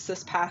increased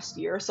this past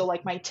year. So,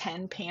 like, my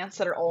 10 pants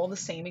that are all the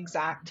same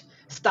exact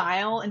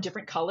style and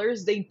different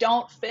colors, they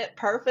don't fit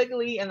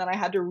perfectly. And then I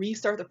had to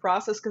restart the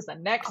process because the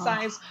next oh.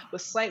 size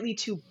was slightly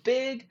too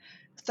big.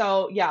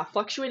 So yeah,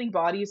 fluctuating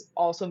bodies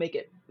also make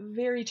it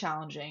very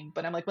challenging.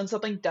 But I'm like, when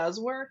something does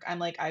work, I'm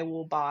like, I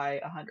will buy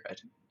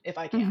 100 if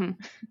I can. Hmm.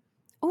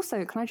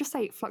 Also, can I just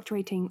say,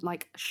 fluctuating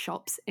like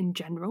shops in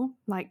general?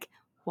 Like,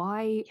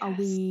 why are Yes.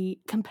 we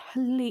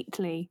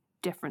completely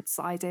different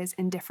sizes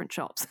in different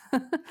shops?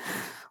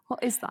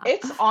 What is that?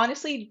 It's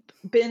honestly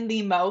been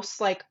the most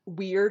like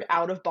weird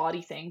out of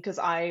body thing because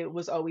I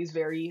was always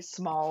very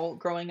small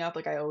growing up.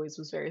 Like I always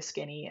was very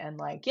skinny and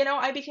like,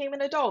 I became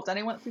an adult and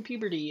I went through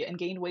puberty and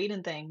gained weight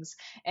and things.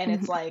 And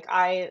it's Hmm. like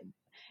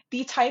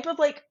the type of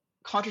like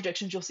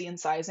contradictions you'll see in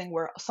sizing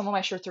where some of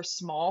my shirts are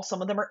small,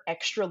 some of them are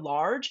extra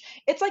large.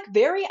 It's like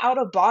very out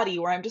of body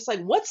where I'm just like,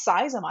 what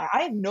size am I?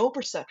 I have no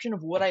perception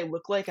of what I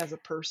look like as a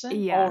person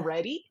Yeah.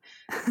 already.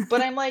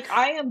 But I'm like,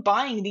 I am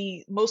buying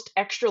the most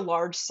extra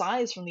large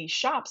size from these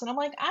shops. And I'm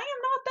like, I am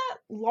not that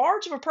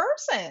large of a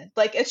person.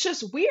 Like, it's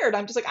just weird.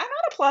 I'm just like, I'm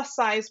not a plus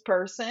size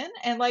person.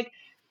 And like,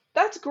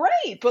 that's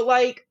great. But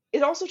like,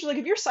 it also just like,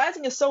 if your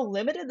sizing is so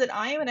limited that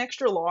I am an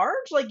extra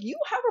large, like, you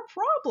have a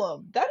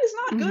problem. That is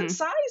not good Hmm.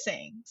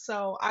 sizing.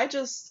 So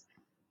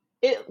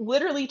it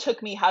literally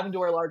took me having to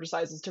wear larger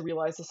sizes to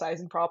realize the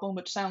sizing problem,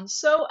 which sounds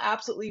so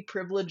absolutely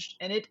privileged,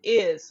 and it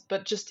is,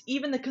 but just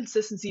even the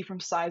consistency from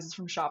sizes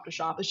from shop to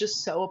shop is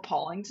just so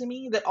appalling to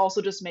me that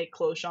also just make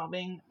clothes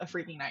shopping a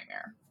freaking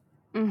nightmare.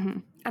 Hmm.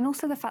 And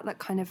also the fact that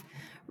kind of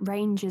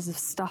ranges of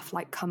stuff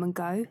like come and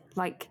go.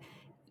 Like,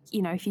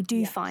 if you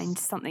do find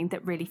Yes. something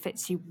that really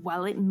fits you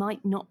well, it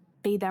might not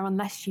be there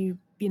unless you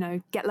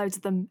get loads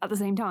of them at the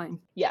same time.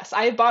 Yes,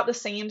 I have bought the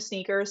same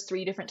sneakers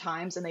three different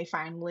times, and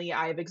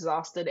I've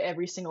exhausted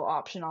every single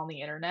option on the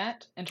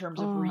internet in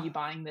terms of Oh,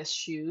 rebuying this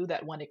shoe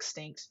that went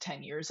extinct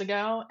 10 years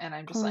ago. And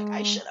I'm just like,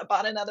 I oh. should have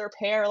bought another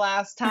pair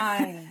last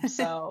time.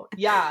 So,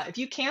 yeah, if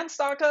you can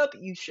stock up,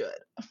 you should.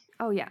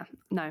 Oh yeah,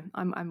 no,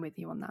 I'm with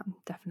you on that,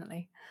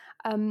 definitely.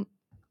 Um,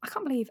 I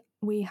can't believe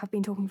we have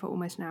been talking for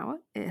almost an hour.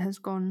 It has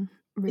gone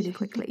really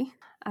quickly.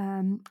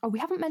 Oh, we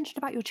haven't mentioned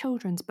about your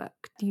children's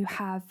book. You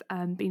have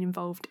been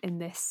involved in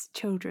this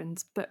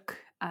children's book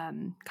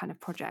kind of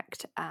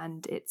project,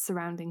 and it's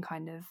surrounding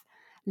kind of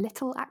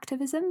little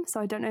activism. So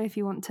I don't know if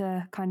you want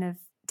to kind of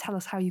tell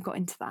us how you got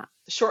into that.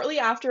 Shortly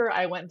after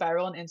I went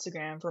viral on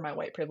Instagram for my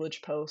white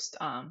privilege post,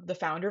 the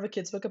founder of A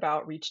Kids Book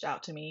About reached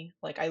out to me.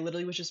 Like I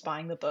literally was just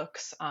buying the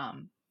books,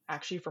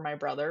 actually for my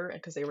brother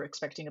because they were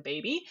expecting a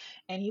baby,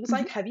 and he was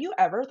like, Mhm. "Have you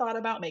ever thought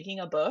about making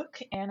a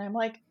book?" And I'm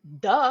like,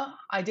 "Duh,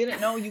 I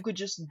didn't know you could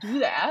just do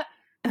that."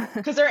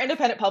 Because they're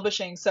independent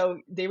publishing. So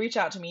they reached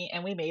out to me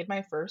and we made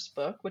my first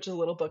book, which is a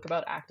little book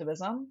about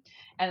activism.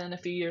 And then a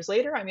few years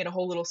later, I made a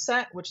whole little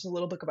set, which is a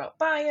little book about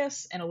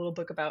bias and a little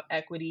book about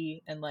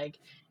equity. And like,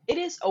 it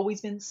has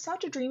always been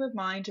such a dream of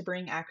mine to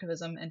bring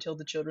activism into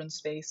the children's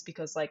space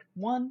because, like,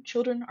 one,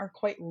 children are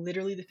quite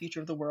literally the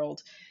future of the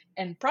world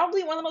and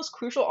probably one of the most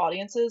crucial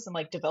audiences in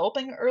like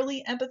developing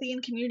early empathy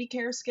and community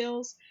care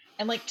skills.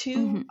 And like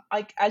two, Mhm.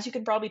 like as you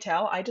can probably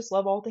tell, I just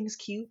love all things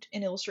cute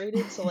and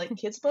illustrated. So like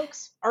kids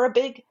books are a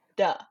big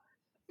duh.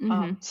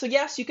 Hmm. So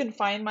yes, you can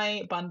find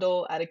my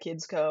bundle at a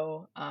Kids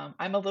Co.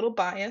 I'm a little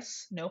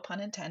biased, no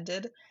pun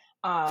intended,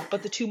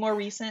 but the two more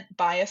recent,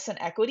 Bias and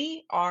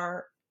Equity,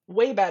 are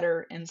way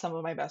better in some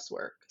of my best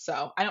work.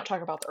 So I don't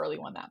talk about the early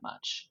one that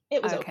much.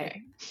 It was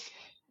Okay.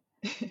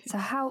 okay. So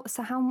how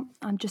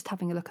I'm just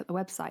having a look at the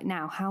website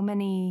now. How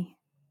many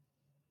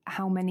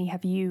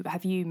have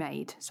you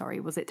made? Sorry,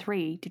 was it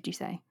 3, did you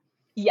say?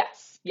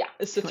 Yes, yeah,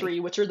 it's the 3. three,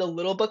 which are the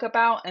little book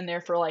about, and they're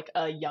for like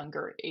a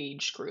younger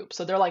age group.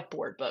 So they're like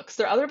board books.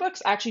 Their other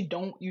books actually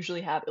don't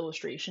usually have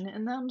illustration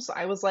in them. So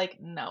I was like,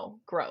 no,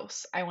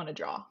 gross. I want to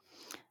draw.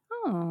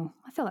 Oh,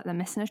 I feel like they're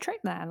missing a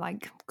trick there.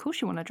 Like, of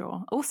course you want to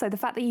draw. Also, the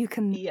fact that you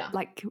can Yeah.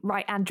 like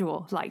write and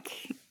draw,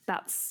 like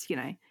that's,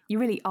 you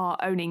really are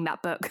owning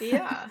that book.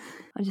 Yeah.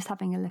 I'm just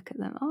having a look at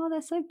them. Oh,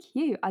 they're so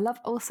cute. I love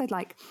also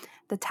like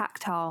the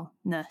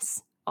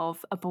tactileness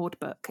of a board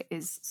book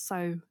is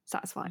so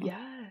satisfying.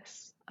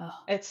 Yes. Oh,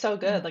 It's so I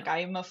good. love Like that.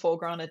 I'm a full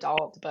grown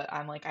adult, but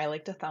I'm like I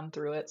like to thumb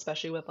through it,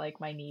 especially with like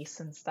my niece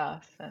and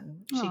stuff,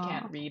 and she Oh,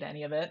 can't read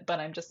any of it, but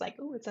I'm just like,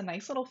 "Ooh, it's a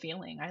nice little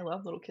feeling." I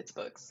love little kids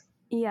books.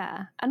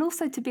 yeah. And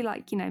also to be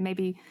like,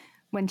 maybe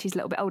when she's a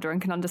little bit older and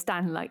can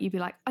understand, like you'd be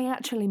like, I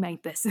actually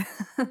made this.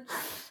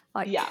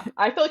 Like, Yeah.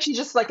 I feel like she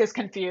just like is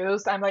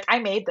confused. I'm like, "I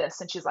made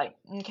this." And she's like,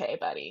 "Okay,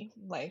 buddy."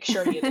 Like,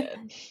 "Sure you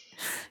did."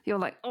 you're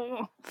like,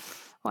 oh,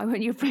 why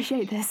won't you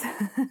appreciate this?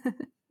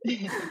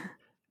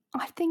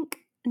 I think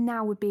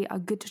now would be a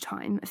good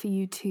time for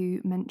you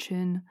to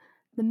mention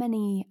the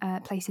many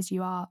places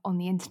you are on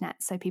the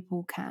internet so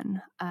people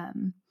can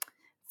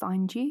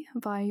find you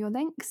via your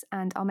links,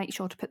 and I'll make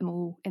sure to put them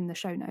all in the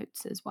show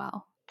notes as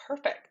well.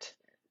 Perfect.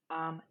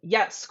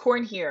 Yes,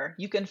 Courn here.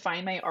 You can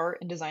find my art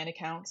and design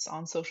accounts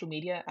on social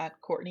media at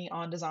Courtney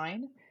on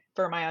Design.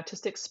 For my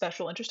autistic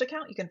special interest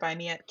account, you can find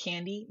me at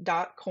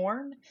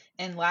candy.corn.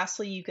 And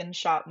lastly, you can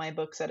shop my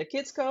books at a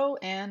Kids Co.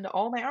 and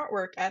all my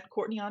artwork at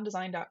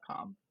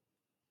courtneyondesign.com.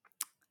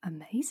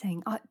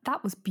 Amazing.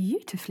 That was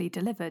beautifully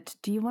delivered.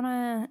 Do you want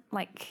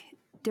to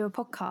do a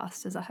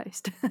podcast as a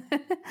host?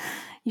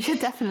 You should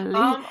definitely.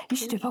 You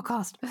should do a Please.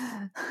 podcast.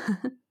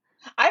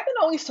 I've been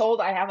always told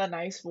I have a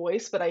nice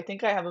voice, but I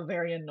think I have a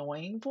very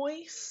annoying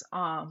voice.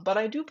 But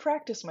I do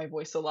practice my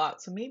voice a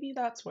lot, so maybe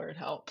that's where it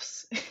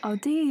helps. Oh,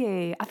 do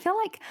you? I feel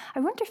like I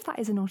wonder if that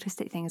is an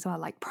autistic thing as well,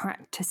 like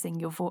practicing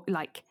your voice,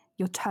 like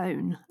your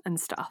tone and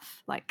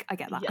stuff. Like I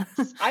get that.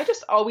 Yes. I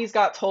just always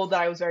got told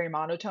that I was very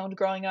monotoned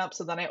growing up,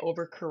 so then I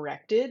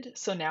overcorrected.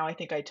 So now I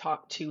think I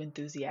talk too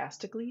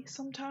enthusiastically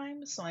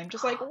sometimes. So I'm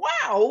just like,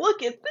 wow,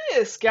 look at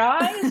this,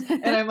 guys.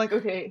 And I'm like,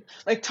 okay,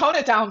 like tone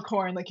it down,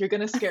 Corn. Like you're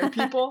gonna scare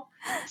people.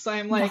 So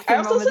I'm like, I Nothing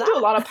also wrong with listen to a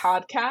that. lot of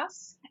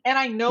podcasts. And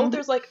I know Mhm.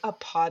 there's like a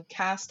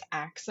podcast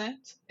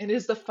accent. It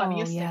is the Oh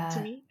funniest thing to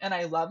yeah. me, and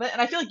I love it.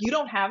 And I feel like you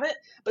don't have it,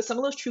 but some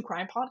of those true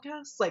crime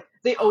podcasts, like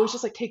they always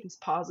just like take these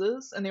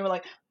pauses, and they were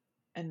like,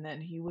 and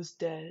then he was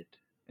dead.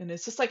 And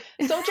it's just like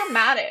so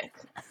dramatic.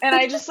 And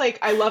I just like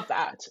I love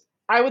that.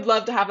 I would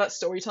love to have that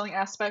storytelling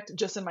aspect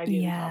just in my daily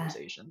Yeah.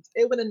 conversations.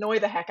 It would annoy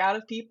the heck out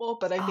of people,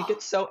 but I think Oh.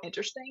 it's so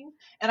interesting.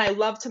 And I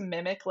love to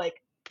mimic like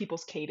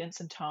people's cadence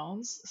and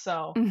tones.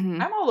 So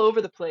Hmm. I'm all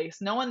over the place.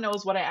 No one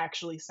knows what I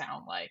actually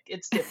sound like.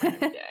 It's different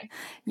every day.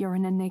 You're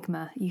an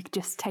enigma. You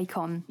just take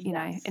on,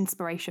 Yes.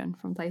 inspiration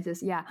from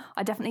places. Yeah,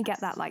 I definitely get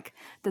that. Yes. Like,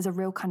 there's a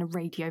real kind of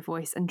radio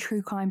voice and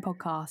true crime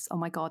podcasts. Oh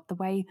my God, the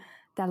way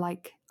they're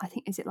like, I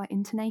think, is it like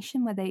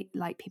intonation where they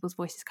like people's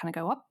voices kind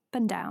of go up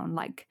and down?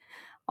 Like,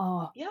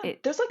 oh, Yeah,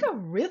 there's like a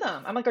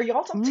rhythm. I'm like, are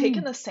y'all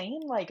taking mm, the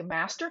same like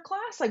master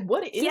class? Like,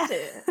 what yeah. is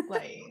it?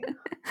 Like,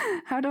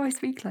 How do I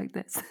speak like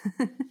this?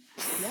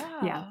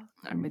 Yeah, yeah.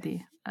 I'm with you.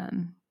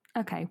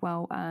 Okay,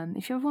 well,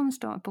 if you ever want to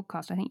start a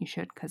podcast, I think you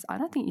should because I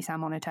don't think you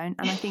sound monotone,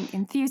 and I think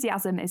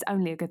enthusiasm is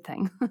only a good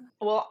thing.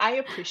 Well, I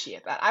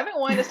appreciate that. I've been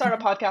wanting to start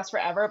a podcast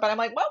forever, but I'm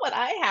like, what would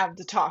I have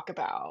to talk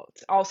about?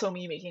 Also,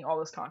 me making all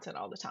this content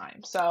all the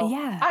time. So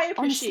Yeah, I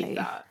appreciate honestly,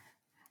 that.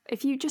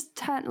 if you just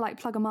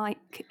plug a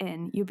mic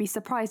in, you'll be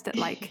surprised at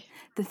like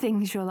the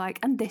things you're like,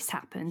 and this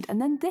happened,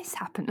 and then this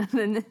happened, and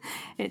then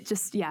it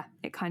just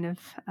it kind of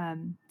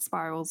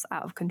spirals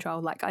out of control.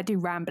 Like I do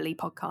rambly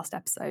podcast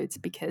episodes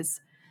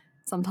because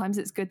sometimes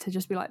it's good to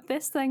just be like,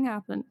 this thing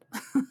happened.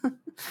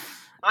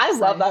 I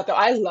love So that though.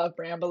 I love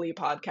Brambly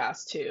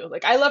podcasts too.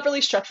 Like I love really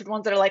structured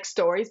ones that are like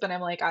stories, but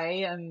I'm like,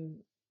 I am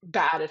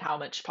bad at how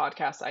much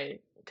podcasts I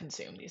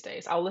consume these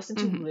days. I'll listen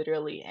to mhm.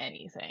 literally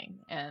anything,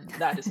 and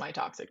that is my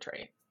toxic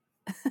trait.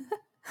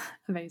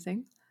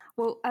 Amazing.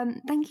 Well,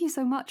 thank you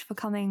so much for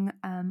coming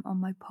on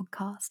my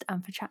podcast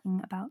and for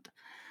chatting about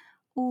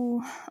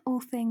all all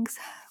things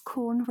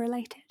corn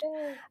related.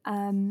 Yay.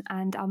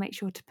 And I'll make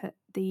sure to put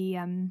the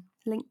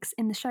links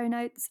in the show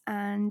notes.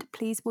 And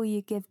please, will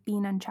you give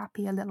Bean and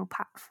Chappie a little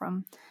pat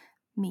from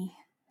me,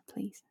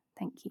 please?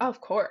 Thank you. Of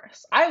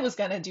course. I was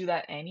gonna do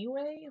that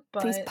anyway,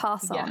 Please but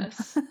pass on.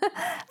 yes.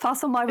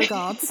 Pass on my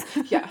regards.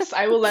 Yes,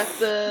 I will let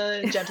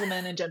the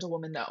gentleman and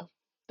gentlewoman know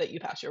that you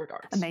pass your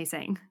regards.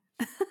 Amazing.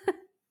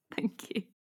 Thank you.